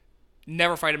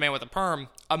Never Fight a Man with a Perm,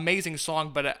 amazing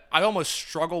song, but I almost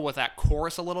struggle with that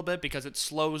chorus a little bit because it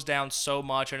slows down so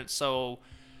much and it's so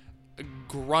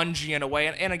grungy in a way.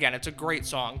 And again, it's a great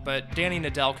song, but Danny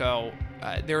Nedelko,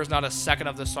 there is not a second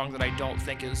of this song that I don't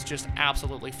think is just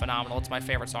absolutely phenomenal. It's my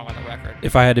favorite song on the record.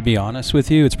 If I had to be honest with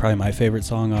you, it's probably my favorite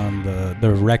song on the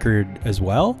record as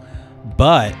well.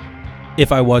 But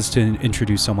if I was to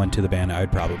introduce someone to the band, I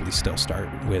would probably still start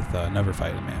with Never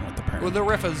Fight a Man with the Perm. Well, the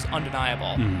riff is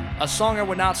undeniable. A song I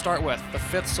would not start with, the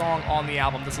fifth song on the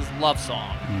album. This is Love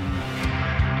Song.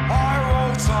 I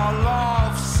wrote a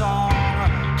love song,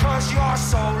 'cause you're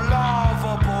so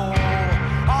lovable.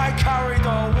 I carry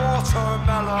the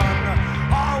watermelon,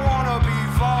 I wanna be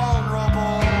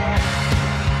vulnerable.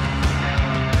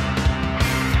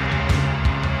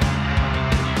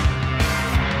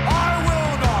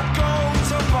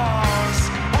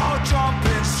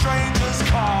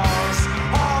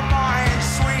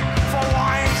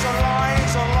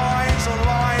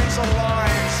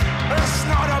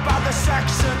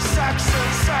 sex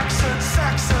and sex and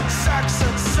sex and sex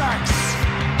and sex.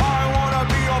 I wanna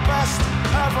be your best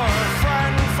ever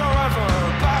friend forever,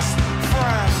 best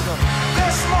friend.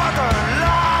 This modern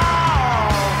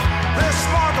love, this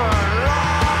modern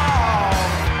love,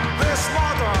 this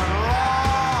modern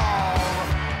love,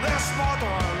 this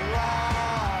modern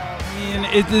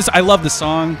love. I love the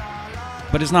song,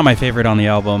 but it's not my favorite on the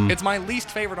album. It's my least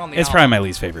favorite on the It's album. probably my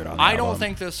least favorite on the I album. don't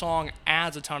think this song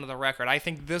adds a ton to the record. I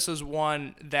think this is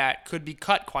one that could be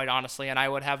cut, quite honestly, and I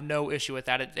would have no issue with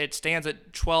that. It stands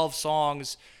at 12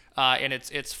 songs in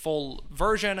its full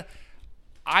version.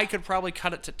 I could probably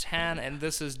cut it to 10, and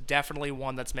this is definitely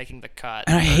one that's making the cut.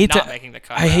 And I hate not to making the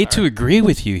cut. I hate rather. to agree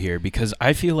with you here because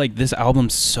I feel like this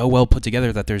album's so well put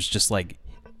together that there's just like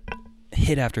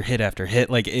hit after hit after hit.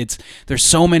 Like there's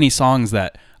so many songs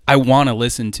that I want to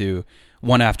listen to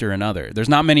one after another. There's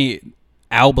not many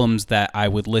albums that I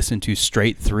would listen to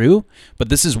straight through, but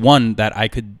this is one that I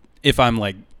could, if I'm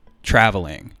like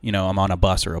traveling, I'm on a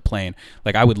bus or a plane,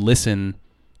 like I would listen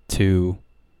to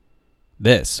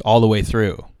this all the way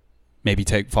through. Maybe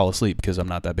fall asleep because I'm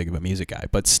not that big of a music guy,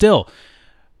 but still,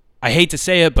 I hate to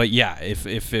say it, but yeah,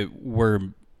 if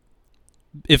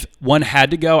one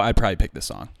had to go, I'd probably pick this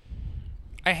song.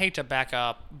 I hate to back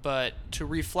up, but to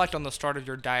reflect on the start of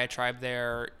your diatribe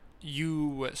there,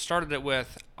 you started it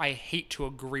with, I hate to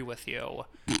agree with you,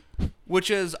 which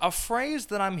is a phrase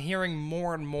that I'm hearing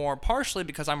more and more, partially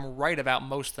because I'm right about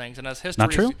most things. And as history,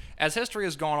 Not true? As history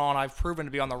has gone on, I've proven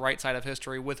to be on the right side of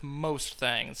history with most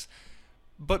things.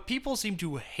 But people seem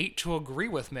to hate to agree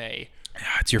with me. Yeah,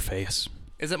 it's your face.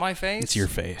 Is it my face? It's your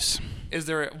face. Is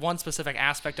there one specific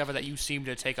aspect of it that you seem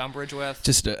to take umbrage with?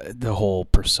 Just the whole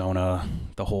persona,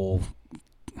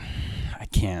 I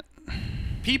can't.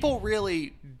 People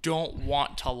really don't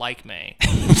want to like me.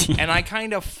 And I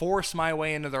kind of force my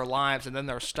way into their lives, and then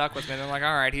they're stuck with me. And they're like,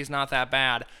 all right, he's not that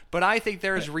bad. But I think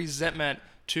there's resentment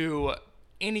to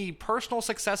any personal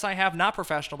success I have, not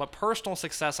professional, but personal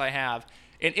success I have.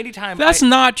 And anytime That's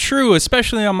not true,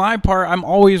 especially on my part. I'm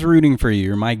always rooting for you.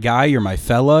 You're my guy. You're my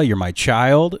fella. You're my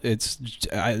child. I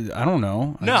don't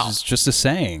know. No. It's just a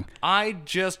saying. I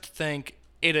just think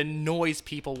it annoys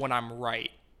people when I'm right.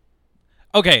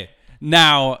 Okay,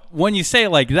 now when you say it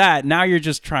like that, now you're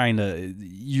just trying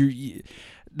to.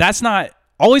 That's not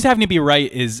always having to be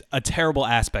right is a terrible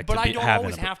aspect. But to I be, don't having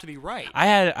always have to be right. I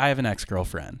have an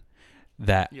ex-girlfriend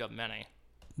that. You have many.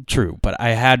 True, but I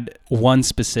had one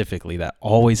specifically that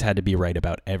always had to be right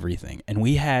about everything. And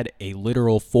we had a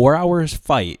literal 4 hours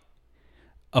fight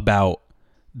about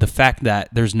the fact that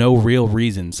there's no real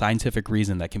reason, scientific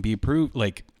reason that can be proved,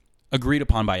 like agreed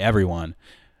upon by everyone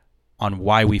on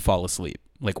why we fall asleep,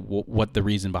 like what the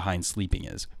reason behind sleeping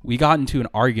is. We got into an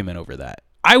argument over that.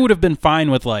 I would have been fine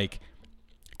with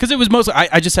because it was mostly,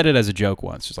 I just said it as a joke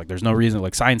once. Just like, there's no reason,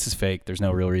 like science is fake. There's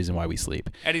no real reason why we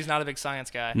sleep. Eddie's not a big science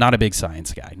guy. Not a big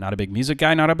science guy. Not a big music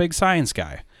guy. Not a big science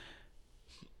guy.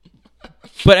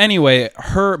 But anyway,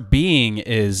 her being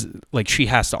is like she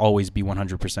has to always be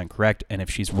 100% correct. And if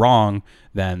she's wrong,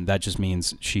 then that just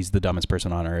means she's the dumbest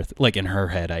person on earth. Like in her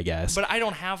head, I guess. But I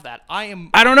don't have that. I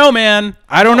don't know, man.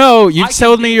 I don't know. You I can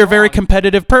told me be you're a very wrong.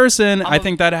 competitive person. I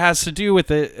think that has to do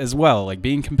with it as well. Like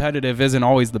being competitive isn't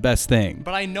always the best thing.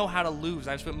 But I know how to lose.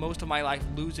 I've spent most of my life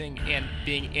losing and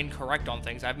being incorrect on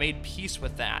things. I've made peace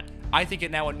with that. I think it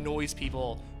now annoys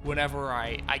people whenever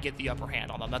I get the upper hand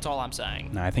on them. That's all I'm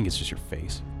saying. Nah, I think it's just your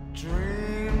face.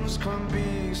 Dreams can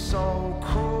be so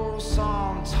cruel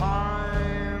sometimes.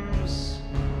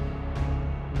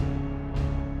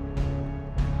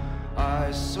 I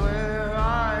swear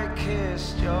I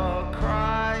kissed your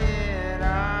crying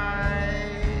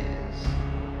eyes.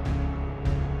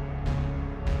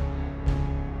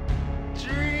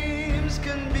 Dreams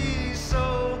can be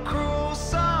so cruel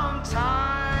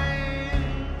sometimes.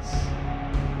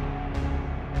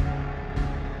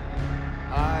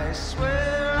 I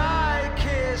swear I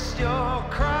kissed your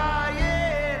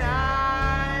crying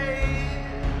eyes.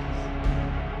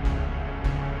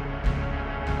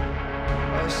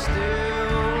 But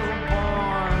still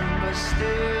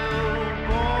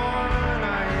born,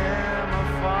 I am a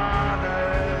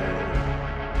father.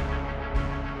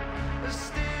 But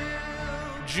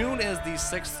still. June is the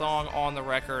 6th song on the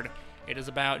record. It is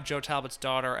about Joe Talbot's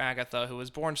daughter, Agatha, who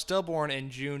was stillborn in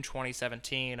June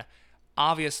 2017.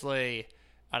 Obviously,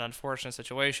 an unfortunate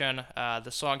situation. The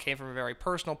song came from a very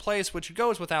personal place, which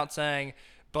goes without saying,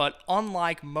 but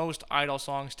unlike most Idol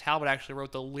songs, Talbot actually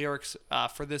wrote the lyrics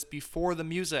for this before the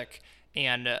music,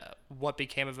 and what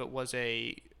became of it was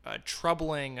a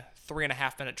troubling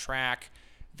 3.5-minute track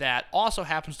that also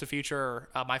happens to feature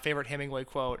my favorite Hemingway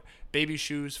quote, "Baby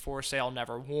shoes for sale,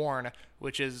 never worn,"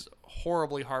 which is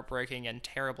horribly heartbreaking and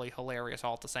terribly hilarious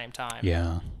all at the same time.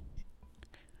 Yeah.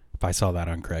 If I saw that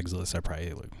on Craigslist, I'd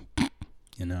probably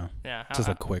Yeah. just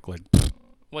a quick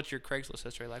What's your Craigslist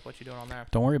history like? What you doing on there?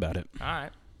 don't worry about it. All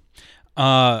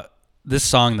right. This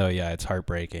song though, yeah, it's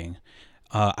heartbreaking.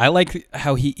 I like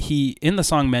how he in the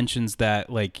song mentions that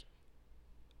like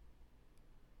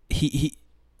he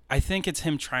I think it's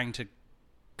him trying to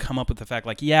come up with the fact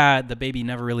like, yeah, the baby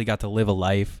never really got to live a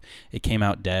life. It came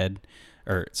out dead.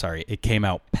 Or sorry, it came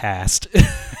out past.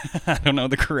 I don't know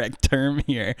the correct term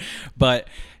here. But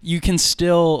you can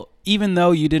still, even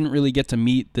though you didn't really get to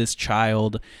meet this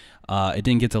child, it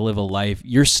didn't get to live a life,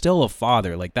 you're still a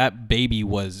father. Like that baby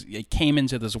it came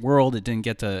into this world, it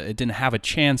didn't have a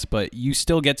chance, but you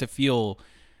still get to feel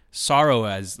sorrow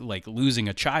as like losing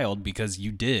a child because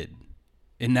you did.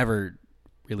 It never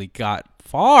really got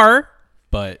far,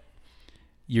 but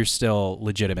you're still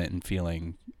legitimate in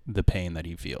feeling the pain that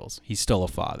he feels. He's still a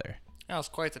father. That was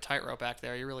quite the tightrope back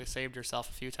there. You really saved yourself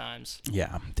a few times.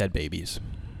 Yeah, dead babies.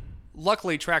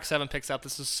 Luckily, track 7 picks up.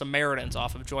 This is Samaritans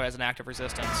off of Joy as an Act of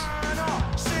Resistance.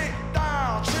 Sit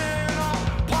down, chin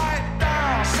up, pipe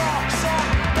down, suck,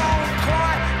 don't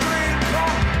cry, drink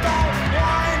up, don't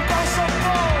whine, go some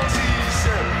balls,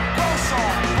 easy, go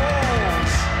some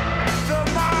balls. The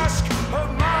mask of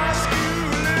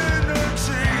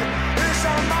masculinity is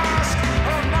a mask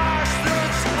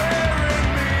that's wearing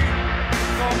me.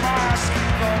 The mask,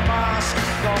 the mask,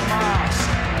 the mask.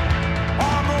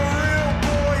 I'm a real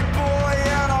boy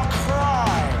and I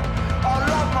cry. I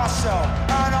love myself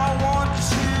and I want to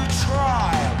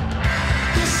try.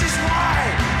 This is why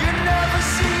you never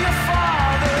see your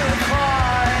father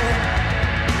cry.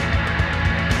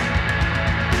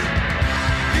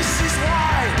 This is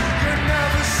why you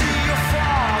never see your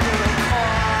father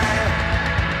cry.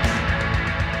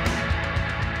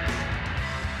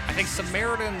 I think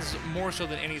Samaritans, more so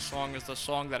than any song, is the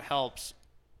song that helps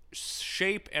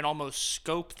shape and almost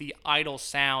scope the Idol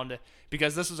sound,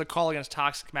 because this is a call against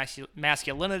toxic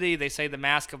masculinity. They say the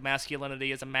mask of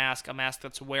masculinity is a mask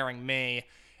that's wearing me.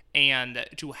 And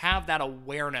to have that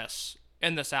awareness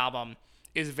in this album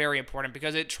is very important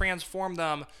because it transformed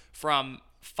them from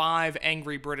 5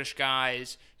 angry British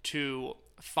guys to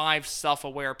 5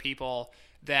 self-aware people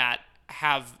that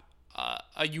have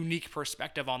a unique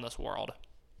perspective on this world.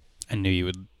 I knew you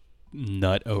would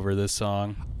nut over this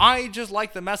song. I just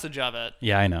like the message of it.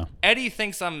 Yeah, I know. Eddie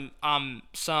thinks I'm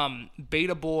some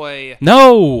beta boy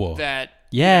No. that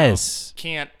Yes.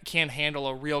 can't handle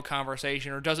a real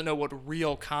conversation or doesn't know what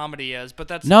real comedy is, but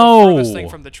that's No. the furthest thing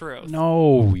from the truth.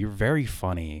 No, you're very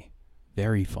funny.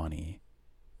 Very funny.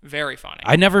 Very funny.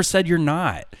 I never said you're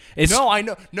not. It's No, I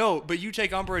know. No, but you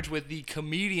take umbrage with the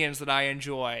comedians that I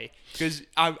enjoy because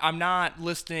I'm not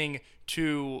listening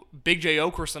to Big J.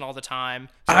 Okerson all the time.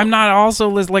 So I'm not also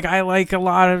like I like a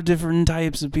lot of different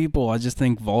types of people. I just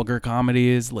think vulgar comedy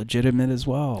is legitimate as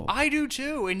well. I do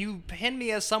too, and you pin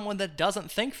me as someone that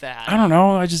doesn't think that. I don't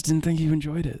know. I just didn't think you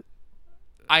enjoyed it.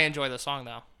 I enjoy the song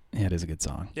though. Yeah, it is a good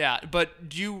song. Yeah, but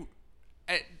do you?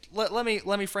 Let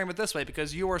me frame it this way,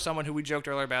 because you are someone who we joked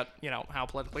earlier about, how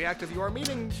politically active you are.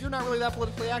 Meaning you're not really that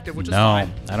politically active, which is No,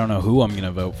 fine. I don't know who I'm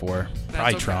gonna vote for.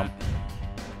 Probably okay. Trump.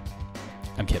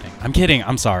 I'm kidding.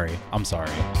 I'm sorry.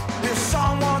 If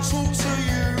someone talks to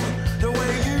you the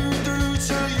way you do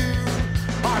to you,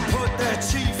 I put their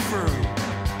teeth through.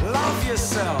 Love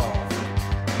yourself.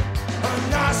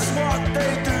 And that's what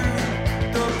they do.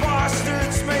 The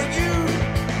bastards make you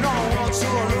not want to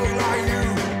look like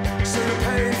you. So you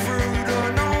pay through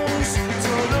the nose to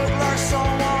look like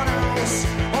someone else.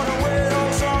 On the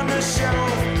wheels on the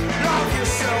shelf. Love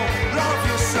yourself, love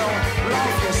yourself,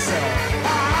 love yourself.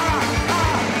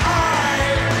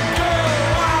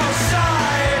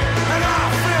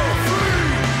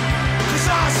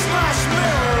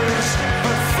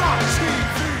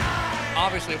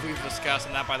 Obviously, if we've discussed,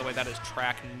 and that, by the way, that is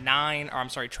track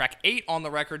 8 on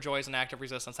the record, Joy is an Act of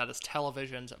Resistance. That is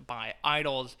Televisions by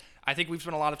Idols. I think we've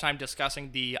spent a lot of time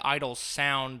discussing the Idols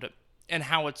sound and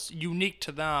how it's unique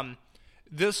to them.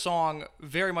 This song,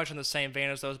 very much in the same vein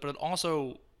as those, but it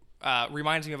also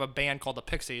reminds me of a band called the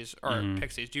Pixies, or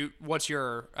Pixies. What's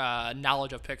your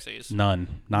knowledge of Pixies?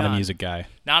 None. Not a music guy.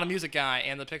 Not a music guy,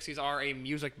 and the Pixies are a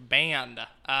music band.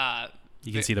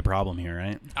 You can see the problem here,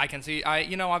 right? I can see,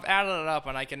 I've added it up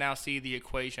and I can now see the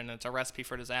equation. It's a recipe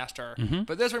for disaster.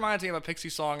 But this reminds me of a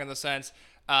Pixie song in the sense,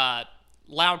 loud,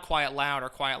 quiet, loud, or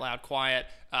quiet, loud, quiet,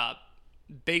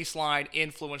 bass line,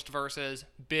 influenced verses,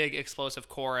 big explosive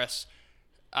chorus.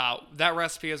 That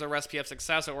recipe is a recipe of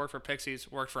success. It worked for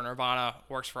Pixies, worked for Nirvana,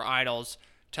 works for Idols.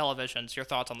 Televisions. Your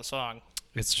thoughts on the song?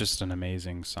 It's just an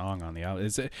amazing song on the album.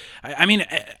 I mean,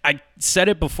 I said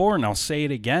it before and I'll say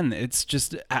it again. It's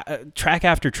just track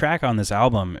after track on this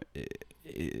album.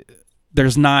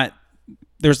 There's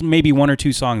maybe one or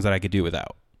two songs that I could do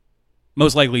without.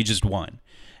 Most likely just one.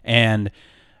 And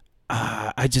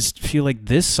I just feel like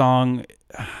this song,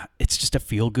 it's just a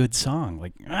feel-good song.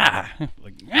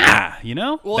 You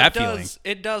know? Well, that feeling.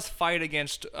 It does fight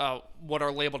against what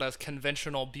are labeled as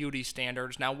conventional beauty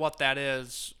standards. Now, what that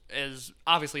is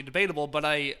obviously debatable, but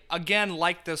I, again,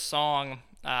 like this song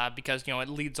because, it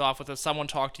leads off with, if someone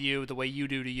talked to you the way you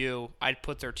do to you, I'd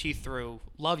put their teeth through,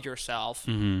 love yourself,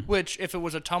 which, if it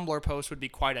was a Tumblr post, would be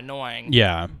quite annoying.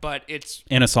 Yeah. But it's...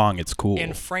 in a song, it's cool.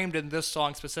 And framed in this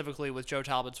song specifically with Joe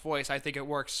Talbot's voice, I think it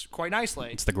works quite nicely.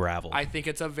 It's the gravel. I think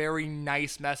it's a very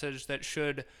nice message that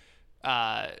should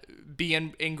be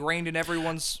ingrained in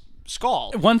everyone's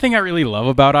skull. One thing I really love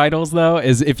about Idols, though,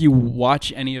 is if you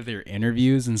watch any of their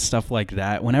interviews and stuff like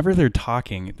that, whenever they're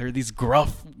talking, they're these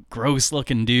gruff,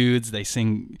 gross-looking dudes. They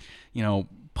sing,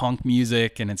 punk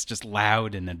music, and it's just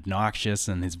loud and obnoxious,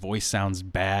 and his voice sounds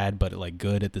bad, but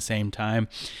good at the same time.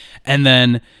 And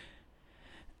then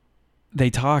they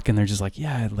talk, and they're just like,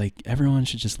 yeah, everyone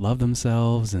should just love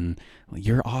themselves, and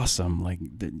you're awesome.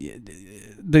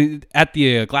 At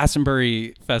the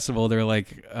Glastonbury Festival, they're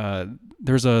like,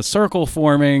 there's a circle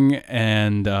forming,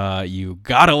 and you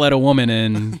gotta let a woman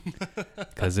in,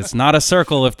 because it's not a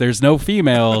circle if there's no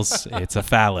females. It's a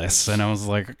phallus. And I was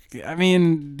like, I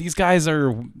mean, these guys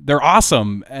they're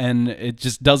awesome, and it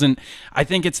just doesn't. I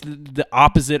think it's the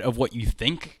opposite of what you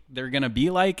think they're gonna be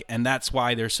like, and that's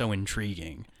why they're so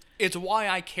intriguing. It's why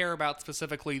I care about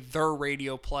specifically their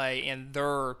radio play and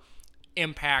their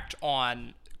impact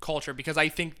on culture, because I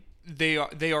think they are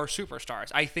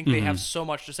superstars. I think they have so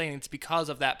much to say, and it's because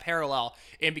of that parallel,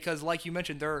 and because, like you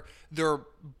mentioned, they're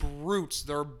brutes,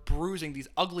 they're bruising, these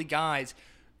ugly guys,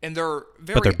 and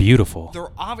but they're beautiful.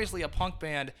 They're obviously a punk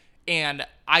band, and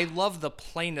I love the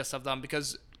plainness of them,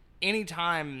 because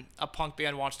anytime a punk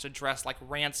band wants to dress like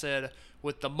Rancid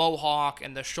with the mohawk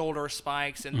and the shoulder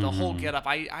spikes and the whole getup,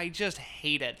 I just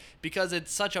hate it, because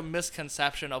it's such a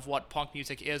misconception of what punk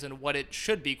music is and what it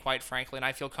should be, quite frankly, and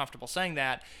I feel comfortable saying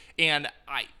that. And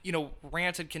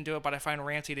Rancid can do it, but I find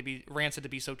Rancid to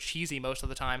be so cheesy most of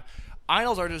the time.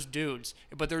 Idols are just dudes,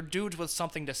 but they're dudes with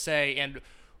something to say, and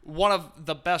one of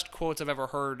the best quotes I've ever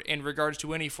heard in regards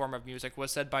to any form of music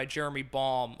was said by Jeremy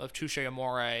Baum of Touche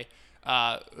Amore,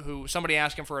 who somebody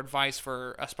asked him for advice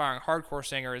for aspiring hardcore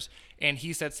singers, and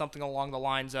he said something along the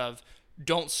lines of,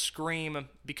 don't scream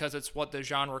because it's what the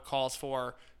genre calls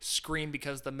for, scream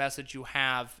because the message you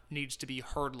have needs to be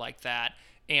heard like that.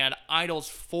 And Idols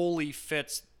fully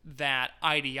fits that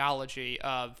ideology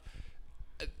of,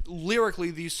 lyrically,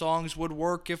 these songs would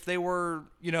work if they were,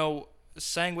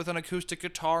 sang with an acoustic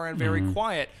guitar and very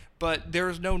quiet, but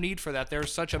there's no need for that.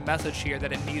 There's such a message here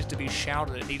that it needs to be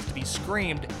shouted, it needs to be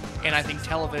screamed, and I think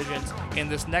Televisions and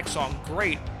this next song,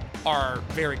 Great, are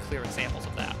very clear examples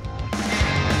of that.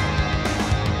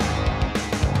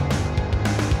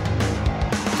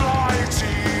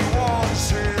 Blighty wants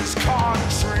his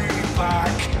country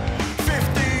back.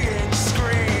 50-inch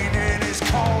screen in his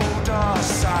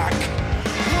cul-de-sac.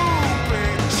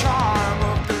 Whooping chime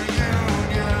of the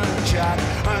Union Jack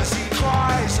as he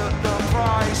cries at the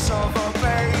price of a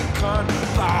bacon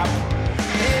lap.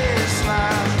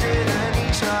 Islam didn't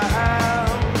eat a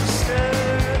hamster.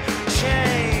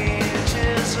 Change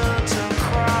isn't a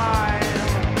crime.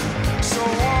 So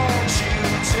won't you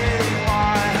take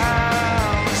my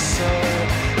hand, sir,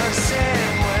 and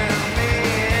sing with me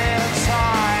in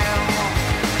time?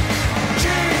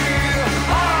 G-R-E-A-T.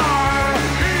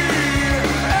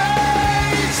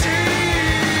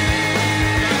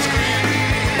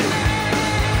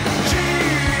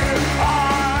 G-R-E-A-T.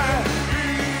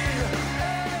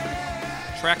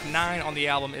 Track 9 on the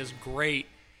album is Great,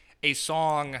 a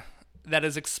song that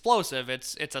is explosive.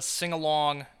 It's a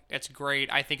sing-along. It's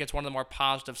great. I think it's one of the more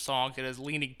positive songs. It is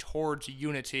leaning towards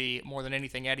unity more than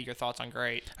anything. Eddie, your thoughts on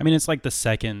Great? I mean, it's like the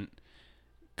second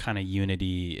kind of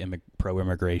unity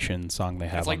pro-immigration song they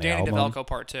have It's like on the Danny album. DeVelco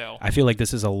Part 2. I feel like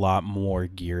this is a lot more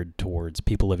geared towards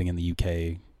people living in the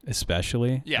UK,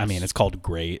 especially. Yes. I mean, it's called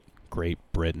Great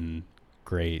Britain,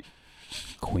 Great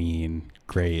Queen,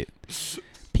 Great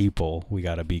people. We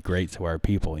got to be great to our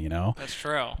people, That's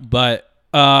true. But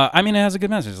I mean, it has a good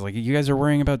message. Like, you guys are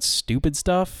worrying about stupid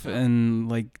stuff,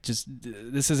 and just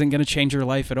this isn't going to change your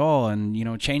life at all.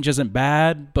 And change isn't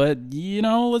bad, but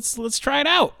let's try it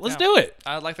out. Let's do it.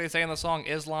 Like they say in the song,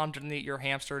 Islam didn't eat your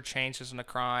hamster, change isn't a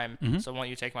crime. So won't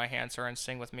you take my hand, sir, and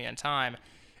sing with me in time?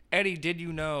 Eddie, did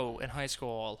you know in high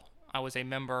school I was a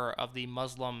member of the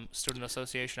Muslim Student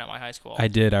Association at my high school. I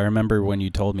did. I remember when you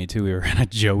told me too. We were in a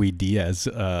Joey Diaz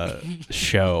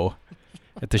show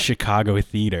at the Chicago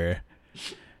Theater,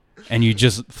 and you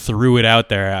just threw it out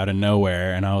there out of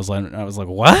nowhere, and I was like,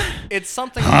 what? It's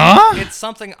something. Huh? It's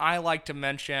something I like to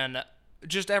mention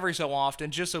just every so often,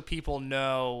 just so people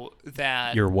know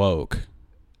that You're woke.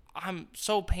 I'm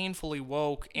so painfully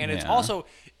woke, and it's Yeah. also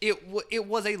it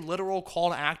was a literal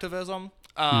call to activism.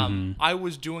 I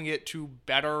was doing it to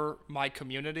better my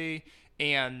community,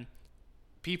 and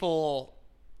people.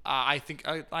 I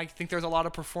think there's a lot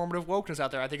of performative wokeness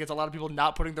out there. I think it's a lot of people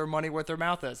not putting their money where their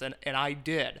mouth is, and I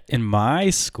did. In my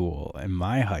high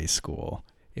school,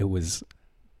 it was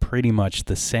pretty much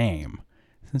the same.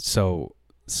 So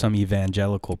some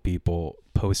evangelical people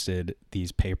posted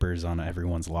these papers on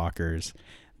everyone's lockers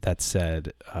that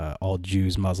said all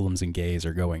Jews, Muslims, and gays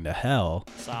are going to hell.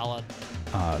 Solid.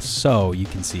 So you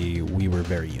can see we were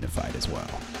very unified as well.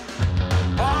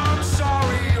 I'm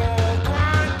sorry your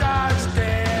granddad's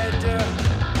dead.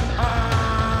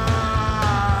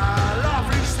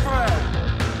 Lovely spread.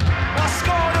 I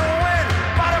scored a win.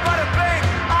 Bada bada bing.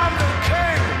 I'm the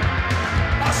king.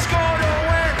 I scored a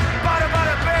win. Bada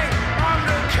bada bing. I'm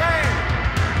the king.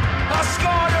 I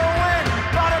scored a win.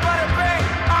 Bada bada bing.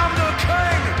 I'm the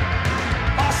king.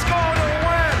 I scored a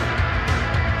win.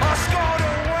 I scored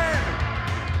a win.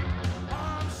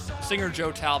 I'm sorry. Singer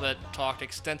Joe Talbot talked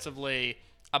extensively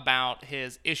about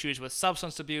his issues with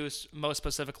substance abuse, most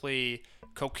specifically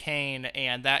cocaine,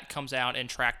 and that comes out in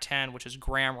track 10, which is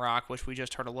Graham Rock, which we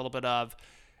just heard a little bit of.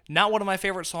 Not one of my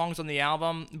favorite songs on the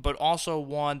album, but also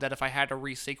one that if I had to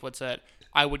resequence it,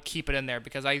 I would keep it in there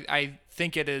because I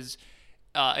think it is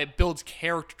it builds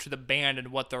character to the band and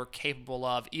what they're capable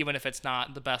of, even if it's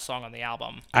not the best song on the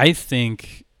album. I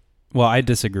think, well, I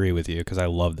disagree with you because I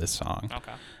love this song.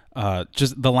 Okay.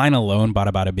 Just the line alone,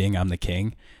 bada bada bing, I'm the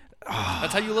king.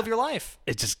 That's how you live your life.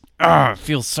 It just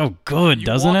feels so good, You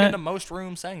doesn't walk it? into most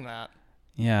rooms saying that.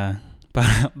 Yeah.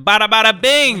 Bada bada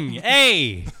bing.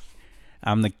 Hey,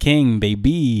 I'm the king,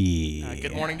 baby.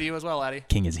 Good morning to you as well, Eddie.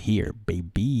 King is here,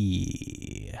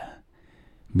 baby.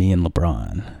 Me and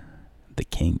LeBron, the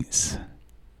kings,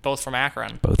 Both from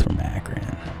Akron. both from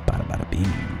Akron. Bada bada bing,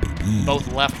 baby.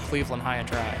 Both left Cleveland high and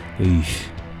dry. Eesh.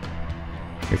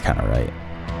 You're kind of right.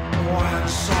 When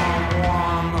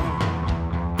someone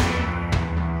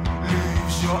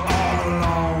leaves you all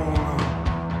alone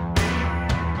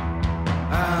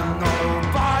and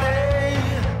nobody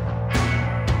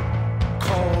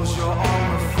calls you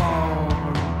on the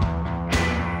phone,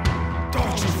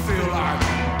 don't you feel like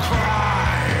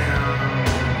crying?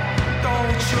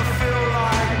 Don't you feel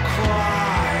like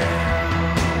crying?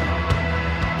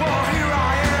 Well, here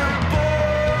I am,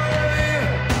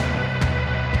 boy.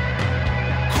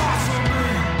 Cry for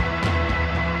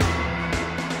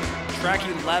me. Track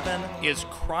 11 is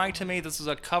Cry to Me. This is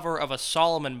a cover of a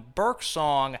Solomon Burke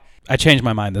song. I changed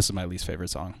my mind. This is my least favorite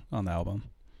song on the album.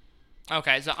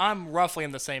 Okay, so I'm roughly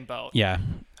in the same boat. Yeah,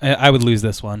 I would lose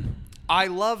this one. I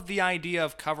love the idea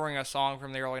of covering a song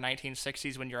from the early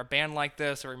 1960s when you're a band like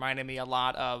this. It reminded me a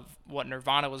lot of what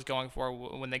Nirvana was going for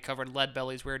when they covered Lead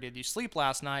Belly's Where Did You Sleep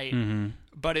Last Night,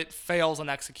 but it fails in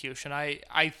execution.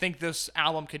 I think this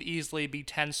album could easily be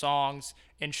 10 songs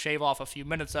and shave off a few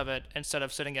minutes of it instead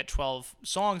of sitting at 12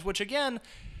 songs, which again,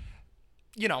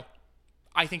 you know,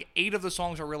 I think 8 of the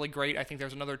songs are really great. I think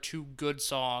there's another 2 good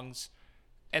songs.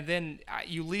 And then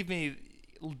you leave me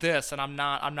this, and I'm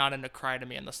not into Cry to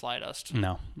Me in the slightest.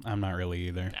 No, I'm not really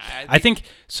either. I I think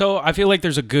so. I feel like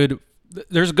there's a good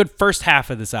first half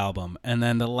of this album, and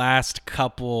then the last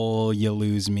couple you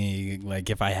lose me. Like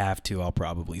if I have to, I'll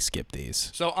probably skip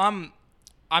these. So I'm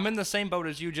in the same boat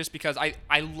as you, just because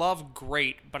I love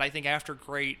Great, but I think after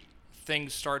Great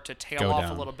things start to tail Go off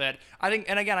down. a little bit. I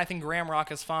think Graham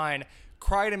Rock is fine.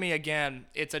 Cry to Me, again,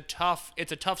 it's a tough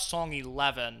song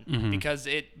 11 Mm-hmm. because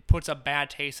it puts a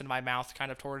bad taste in my mouth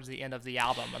kind of towards the end of the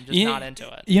album. I'm just not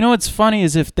into it. You know what's funny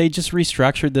is if they just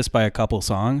restructured this by a couple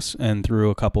songs and threw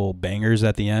a couple bangers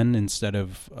at the end instead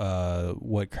of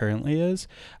what currently is,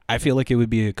 I feel like it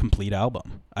would be a complete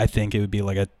album. I think it would be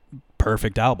like a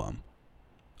perfect album.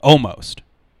 Almost.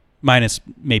 Minus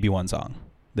maybe one song.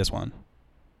 This one.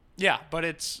 Yeah, but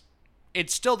it's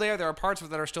still there. There are parts of it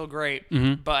that are still great,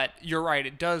 Mm-hmm. but you're right.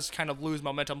 It does kind of lose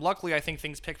momentum. Luckily, I think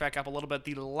things pick back up a little bit.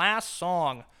 The last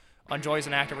song on Joys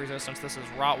and Active Resistance, this is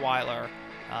Rottweiler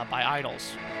by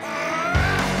Idols.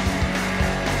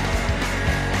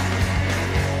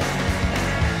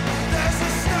 There's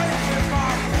a snake in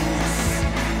my boots.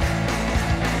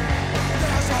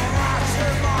 There's a rat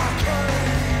in my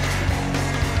cage.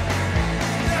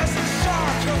 There's a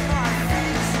shark in my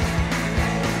feet.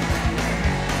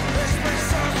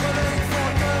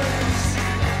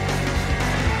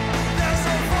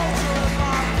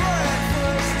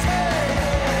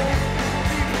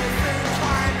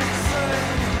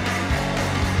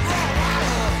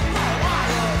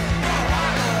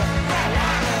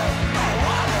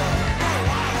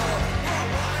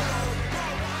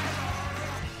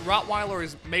 Rottweiler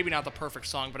is maybe not the perfect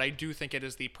song, but I do think it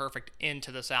is the perfect end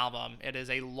to this album. It is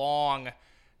a long,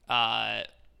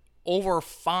 over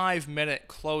 5-minute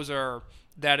closer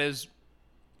that is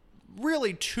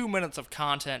really 2 minutes of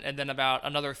content and then about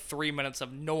another 3 minutes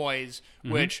of noise,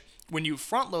 which when you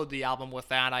front load the album with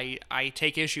that, I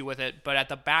take issue with it. But at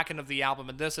the back end of the album,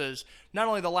 and this is not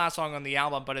only the last song on the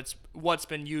album, but it's what's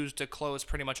been used to close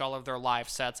pretty much all of their live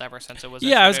sets ever since it was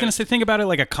Yeah, I was going to introduced. say, think about it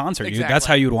like a concert. Exactly. That's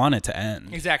how you'd want it to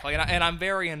end. Exactly, and I'm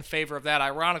very in favor of that.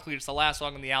 Ironically, it's the last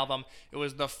song on the album. It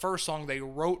was the first song they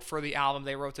wrote for the album.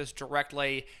 They wrote this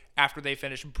directly after they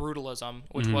finished Brutalism,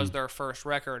 which was their first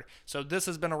record. So this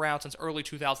has been around since early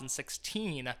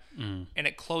 2016, and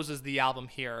it closes the album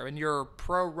here. And you're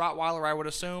pro Rottweiler, I would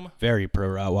assume? Very pro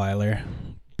Rottweiler.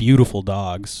 Beautiful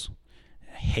dogs.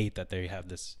 I hate that they have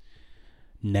this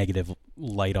negative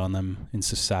light on them in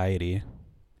society,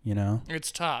 you know?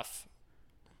 It's tough.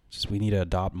 Just we need to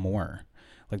adopt more.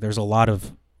 Like there's a lot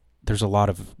of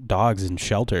dogs in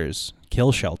shelters,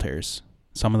 kill shelters.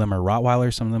 Some of them are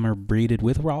Rottweilers, some of them are breeded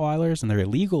with Rottweilers, and they're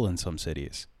illegal in some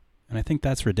cities. And I think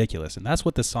that's ridiculous, and that's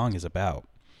what this song is about.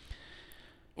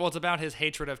 Well, it's about his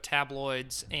hatred of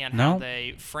tabloids and No. how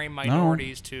they frame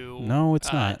minorities to No,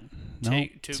 it's not. No,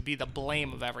 to be the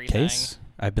blame of everything. Case,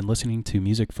 I've been listening to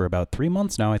music for about 3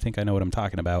 months now. I think I know what I'm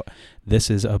talking about. This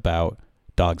is about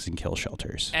dogs in kill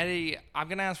shelters. Eddie, I'm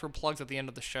going to ask for plugs at the end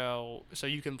of the show so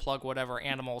you can plug whatever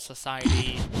animal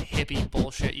society hippie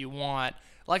bullshit you want.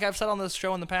 Like I've said on this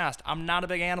show in the past, I'm not a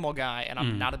big animal guy, and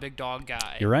I'm not a big dog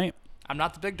guy. You're right. I'm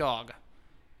not the big dog.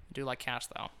 I do like cats,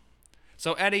 though.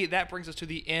 So, Eddie, that brings us to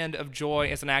the end of Joy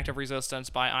as an Act of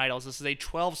Resistance by Idols. This is a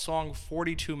 12-song,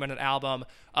 42-minute album.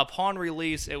 Upon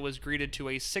release, it was greeted to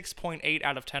a 6.8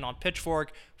 out of 10 on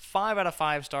Pitchfork, 5 out of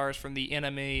 5 stars from the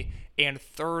NME, and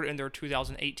third in their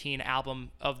 2018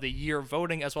 Album of the Year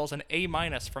voting, as well as an A-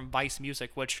 from Vice Music,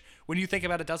 which, when you think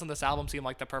about it, doesn't this album seem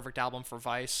like the perfect album for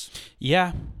Vice?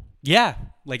 Yeah. Yeah.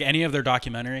 Like any of their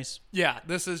documentaries. Yeah,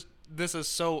 this is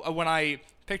so... when I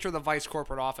picture the Vice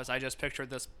corporate office, I just picture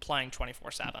this playing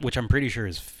 24/7. Which I'm pretty sure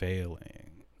is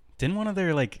failing. Didn't one of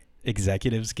their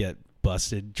executives get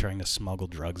busted trying to smuggle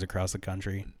drugs across the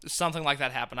country? Something like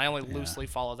that happened. I only loosely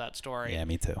follow that story. Yeah,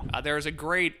 me too. There's a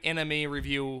great NME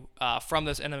review from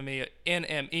this NME.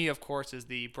 NME, of course, is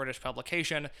the British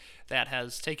publication that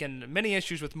has taken many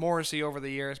issues with Morrissey over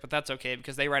the years, but that's okay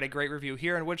because they write a great review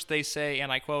here in which they say,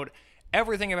 and I quote,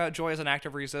 "Everything about Joy as an Act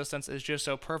of Resistance is just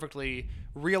so perfectly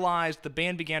realized. The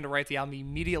band began to write the album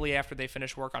immediately after they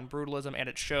finished work on Brutalism, and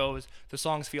it shows. The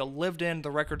songs feel lived in.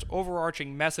 The record's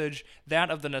overarching message,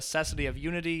 that of the necessity of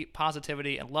unity,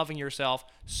 positivity, and loving yourself,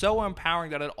 so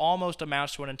empowering that it almost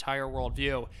amounts to an entire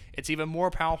worldview. It's even more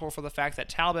powerful for the fact that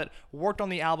Talbot worked on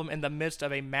the album in the midst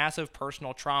of a massive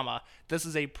personal trauma. This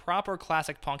is a proper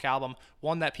classic punk album,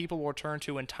 one that people will turn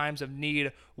to in times of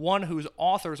need, one whose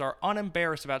authors are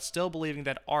unembarrassed about still believing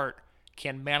that art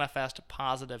can manifest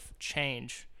positive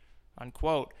change,"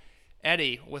 unquote.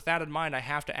 Eddie, with that in mind, I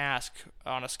have to ask,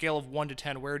 on a scale of 1 to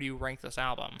 10, where do you rank this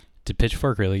album? Did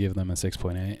Pitchfork really give them a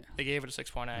 6.8? They gave it a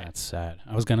 6.8. That's sad.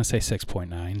 I was going to say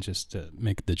 6.9 just to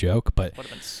make the joke, but Would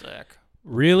have been sick.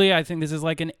 really, I think this is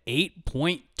like an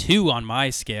 8.2 on my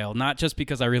scale, not just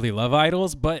because I really love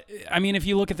Idols, but I mean, if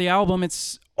you look at the album,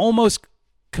 it's almost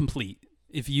complete.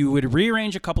 If you would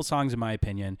rearrange a couple songs, in my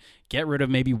opinion, get rid of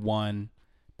maybe one,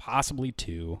 possibly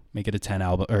two, make it a 10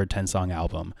 album or a 10 song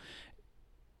album,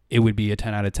 it would be a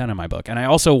 10 out of 10 in my book. And I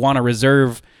also want to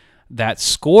reserve that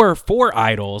score for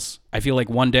Idols. I feel like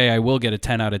one day I will get a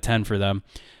 10 out of 10 for them,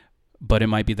 but it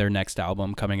might be their next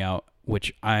album coming out,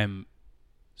 which I'm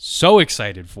so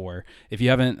excited for. If you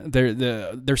haven't,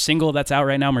 their single that's out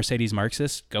right now, Mercedes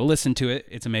Marxist, go listen to it.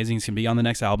 It's amazing. It's going to be on the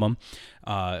next album.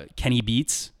 Kenny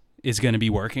Beats is going to be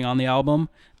working on the album.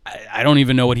 I don't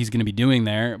even know what he's going to be doing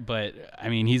there, but I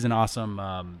mean, he's an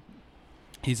awesome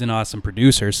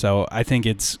producer. So I think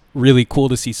it's really cool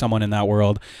to see someone in that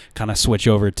world kind of switch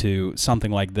over to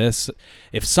something like this.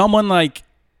 If someone like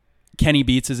Kenny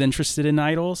Beats is interested in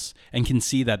Idols and can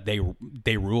see that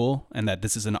they rule and that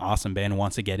this is an awesome band and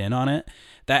wants to get in on it,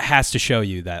 that has to show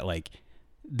you that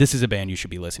this is a band you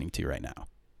should be listening to right now.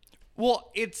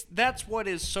 Well, that's what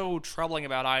is so troubling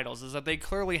about Idols, is that they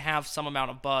clearly have some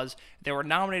amount of buzz. They were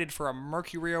nominated for a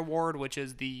Mercury Award, which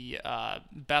is the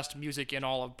best music in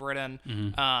all of Britain.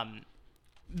 Mm-hmm.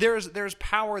 There's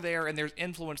power there, and there's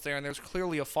influence there, and there's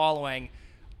clearly a following.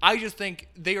 I just think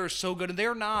they are so good, and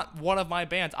they're not one of my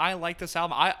bands. I like this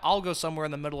album. I'll go somewhere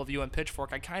in the middle of you and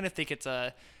Pitchfork. I kind of think it's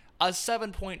a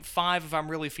 7.5 if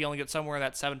I'm really feeling it, somewhere in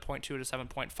that 7.2 to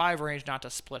 7.5 range, not to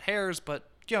split hairs, but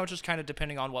just kind of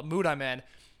depending on what mood I'm in.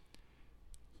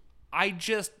 I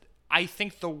I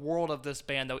think the world of this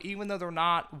band, though. Even though they're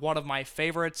not one of my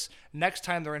favorites, next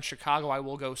time they're in Chicago, I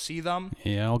will go see them.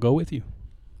 Yeah, I'll go with you.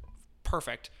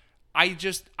 Perfect. I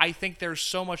think there's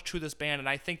so much to this band, and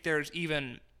I think there's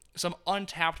even some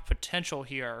untapped potential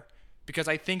here, because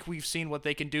I think we've seen what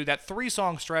they can do. That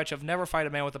 3-song stretch of Never Fight a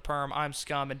Man with a Perm, I'm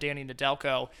Scum, and Danny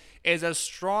Nedelko is as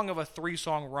strong of a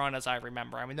 3-song run as I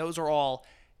remember. I mean, those are all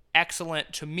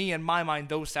excellent. To me, in my mind,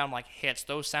 those sound like hits.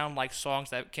 Those sound like songs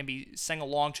that can be sang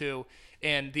along to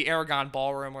in the Aragon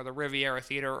Ballroom or the Riviera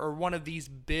Theater or one of these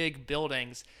big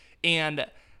buildings. And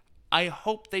I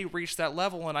hope they reach that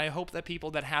level, and I hope that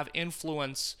people that have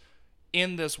influence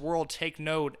in this world take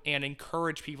note and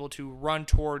encourage people to run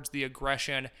towards the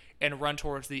aggression and run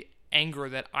towards the anger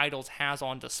that Idols has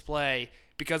on display,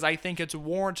 because I think it's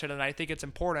warranted and I think it's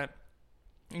important.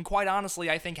 And quite honestly,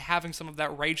 I think having some of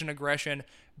that rage and aggression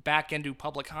back into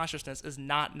public consciousness is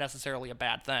not necessarily a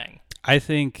bad thing. I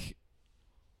think,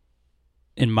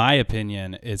 in my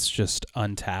opinion, it's just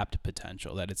untapped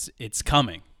potential, that it's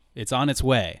coming. It's on its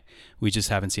way. We just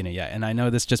haven't seen it yet. And I know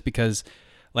this just because,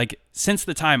 like, since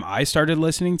the time I started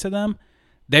listening to them,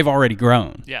 they've already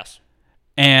grown. Yes.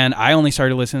 And I only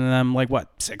started listening to them,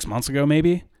 6 months ago,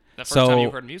 maybe? The first time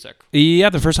you heard music. Yeah,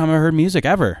 the first time I heard music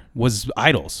ever was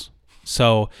Idols.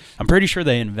 So I'm pretty sure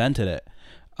they invented it.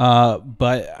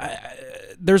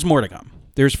 There's more to come.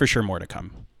 There's for sure more to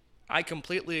come. I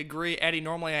completely agree. Eddie,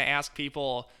 normally I ask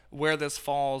people where this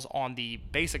falls on the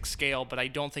basic scale, but I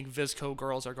don't think Visco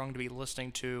girls are going to be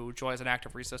listening to Joy as an Act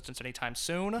of Resistance anytime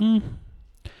soon.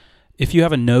 If you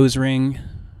have a nose ring,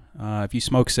 if you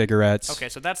smoke cigarettes. Okay,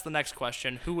 so that's the next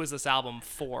question. Who is this album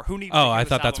for? Who needs to hear I this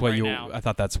thought that's album what right now? I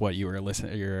thought that's what you were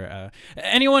listening.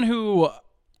 Anyone who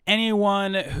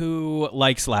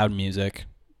likes loud music.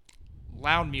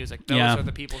 Loud music. Those Yeah. are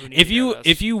the people who need to hear this.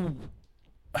 If you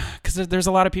because there's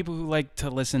a lot of people who like to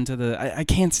listen to I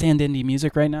can't stand indie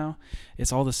music right now.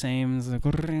 It's all the same. It's like,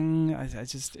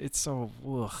 it's so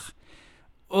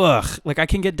ugh. Like, I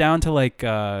can get down to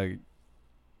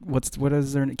what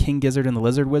is their King Gizzard and the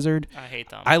Lizard Wizard. I hate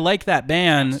them. I like that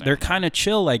band. Same. They're kind of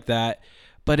chill like that,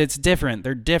 but it's different.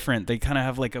 They're different. They kind of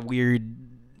have like a weird.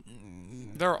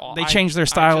 They change their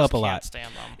style up a lot.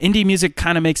 Stand them. Indie music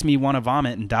kind of makes me want to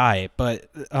vomit and die,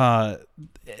 but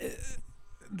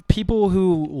people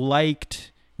who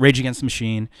liked Rage Against the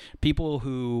Machine, people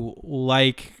who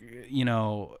like,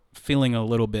 feeling a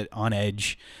little bit on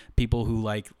edge, people who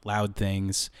like loud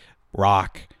things,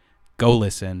 rock, go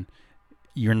listen.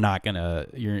 You're not gonna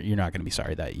be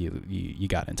sorry that you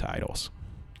got into Idols.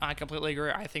 I completely agree.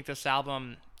 I think this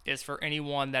album is for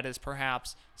anyone that is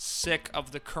perhaps sick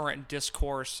of the current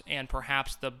discourse and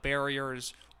perhaps the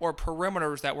barriers or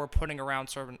perimeters that we're putting around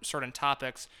certain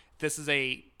topics. This is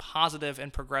a positive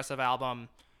and progressive album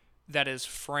that is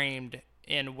framed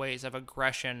in ways of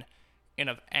aggression and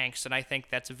of angst, and I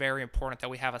think that's very important that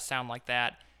we have a sound like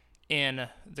that in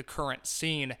the current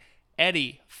scene.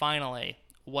 Eddie, finally,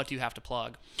 what do you have to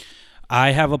plug?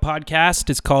 I have a podcast.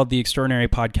 It's called The Extraordinary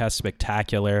Podcast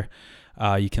Spectacular.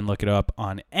 You can look it up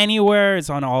on anywhere. It's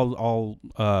on all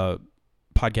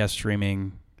podcast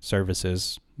streaming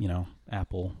services,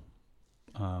 Apple,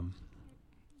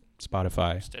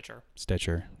 Spotify,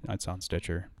 Stitcher. It's on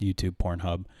Stitcher, YouTube,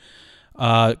 Pornhub.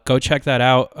 Go check that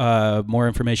out. More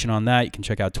information on that. You can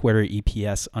check out Twitter,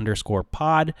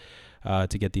 EPS_pod,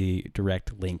 to get the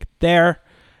direct link there.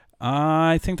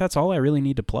 I think that's all I really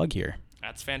need to plug here.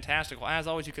 That's fantastic. Well, as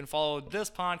always, you can follow this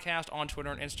podcast on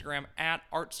Twitter and Instagram at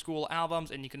Art School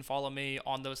Albums, and you can follow me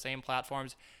on those same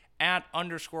platforms at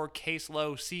 _Caselow,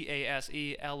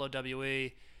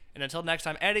 CASELOWE. And until next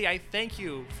time, Eddie, I thank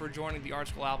you for joining the Art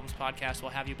School Albums podcast.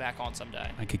 We'll have you back on someday.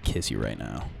 I could kiss you right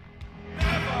now.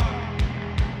 Never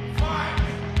fight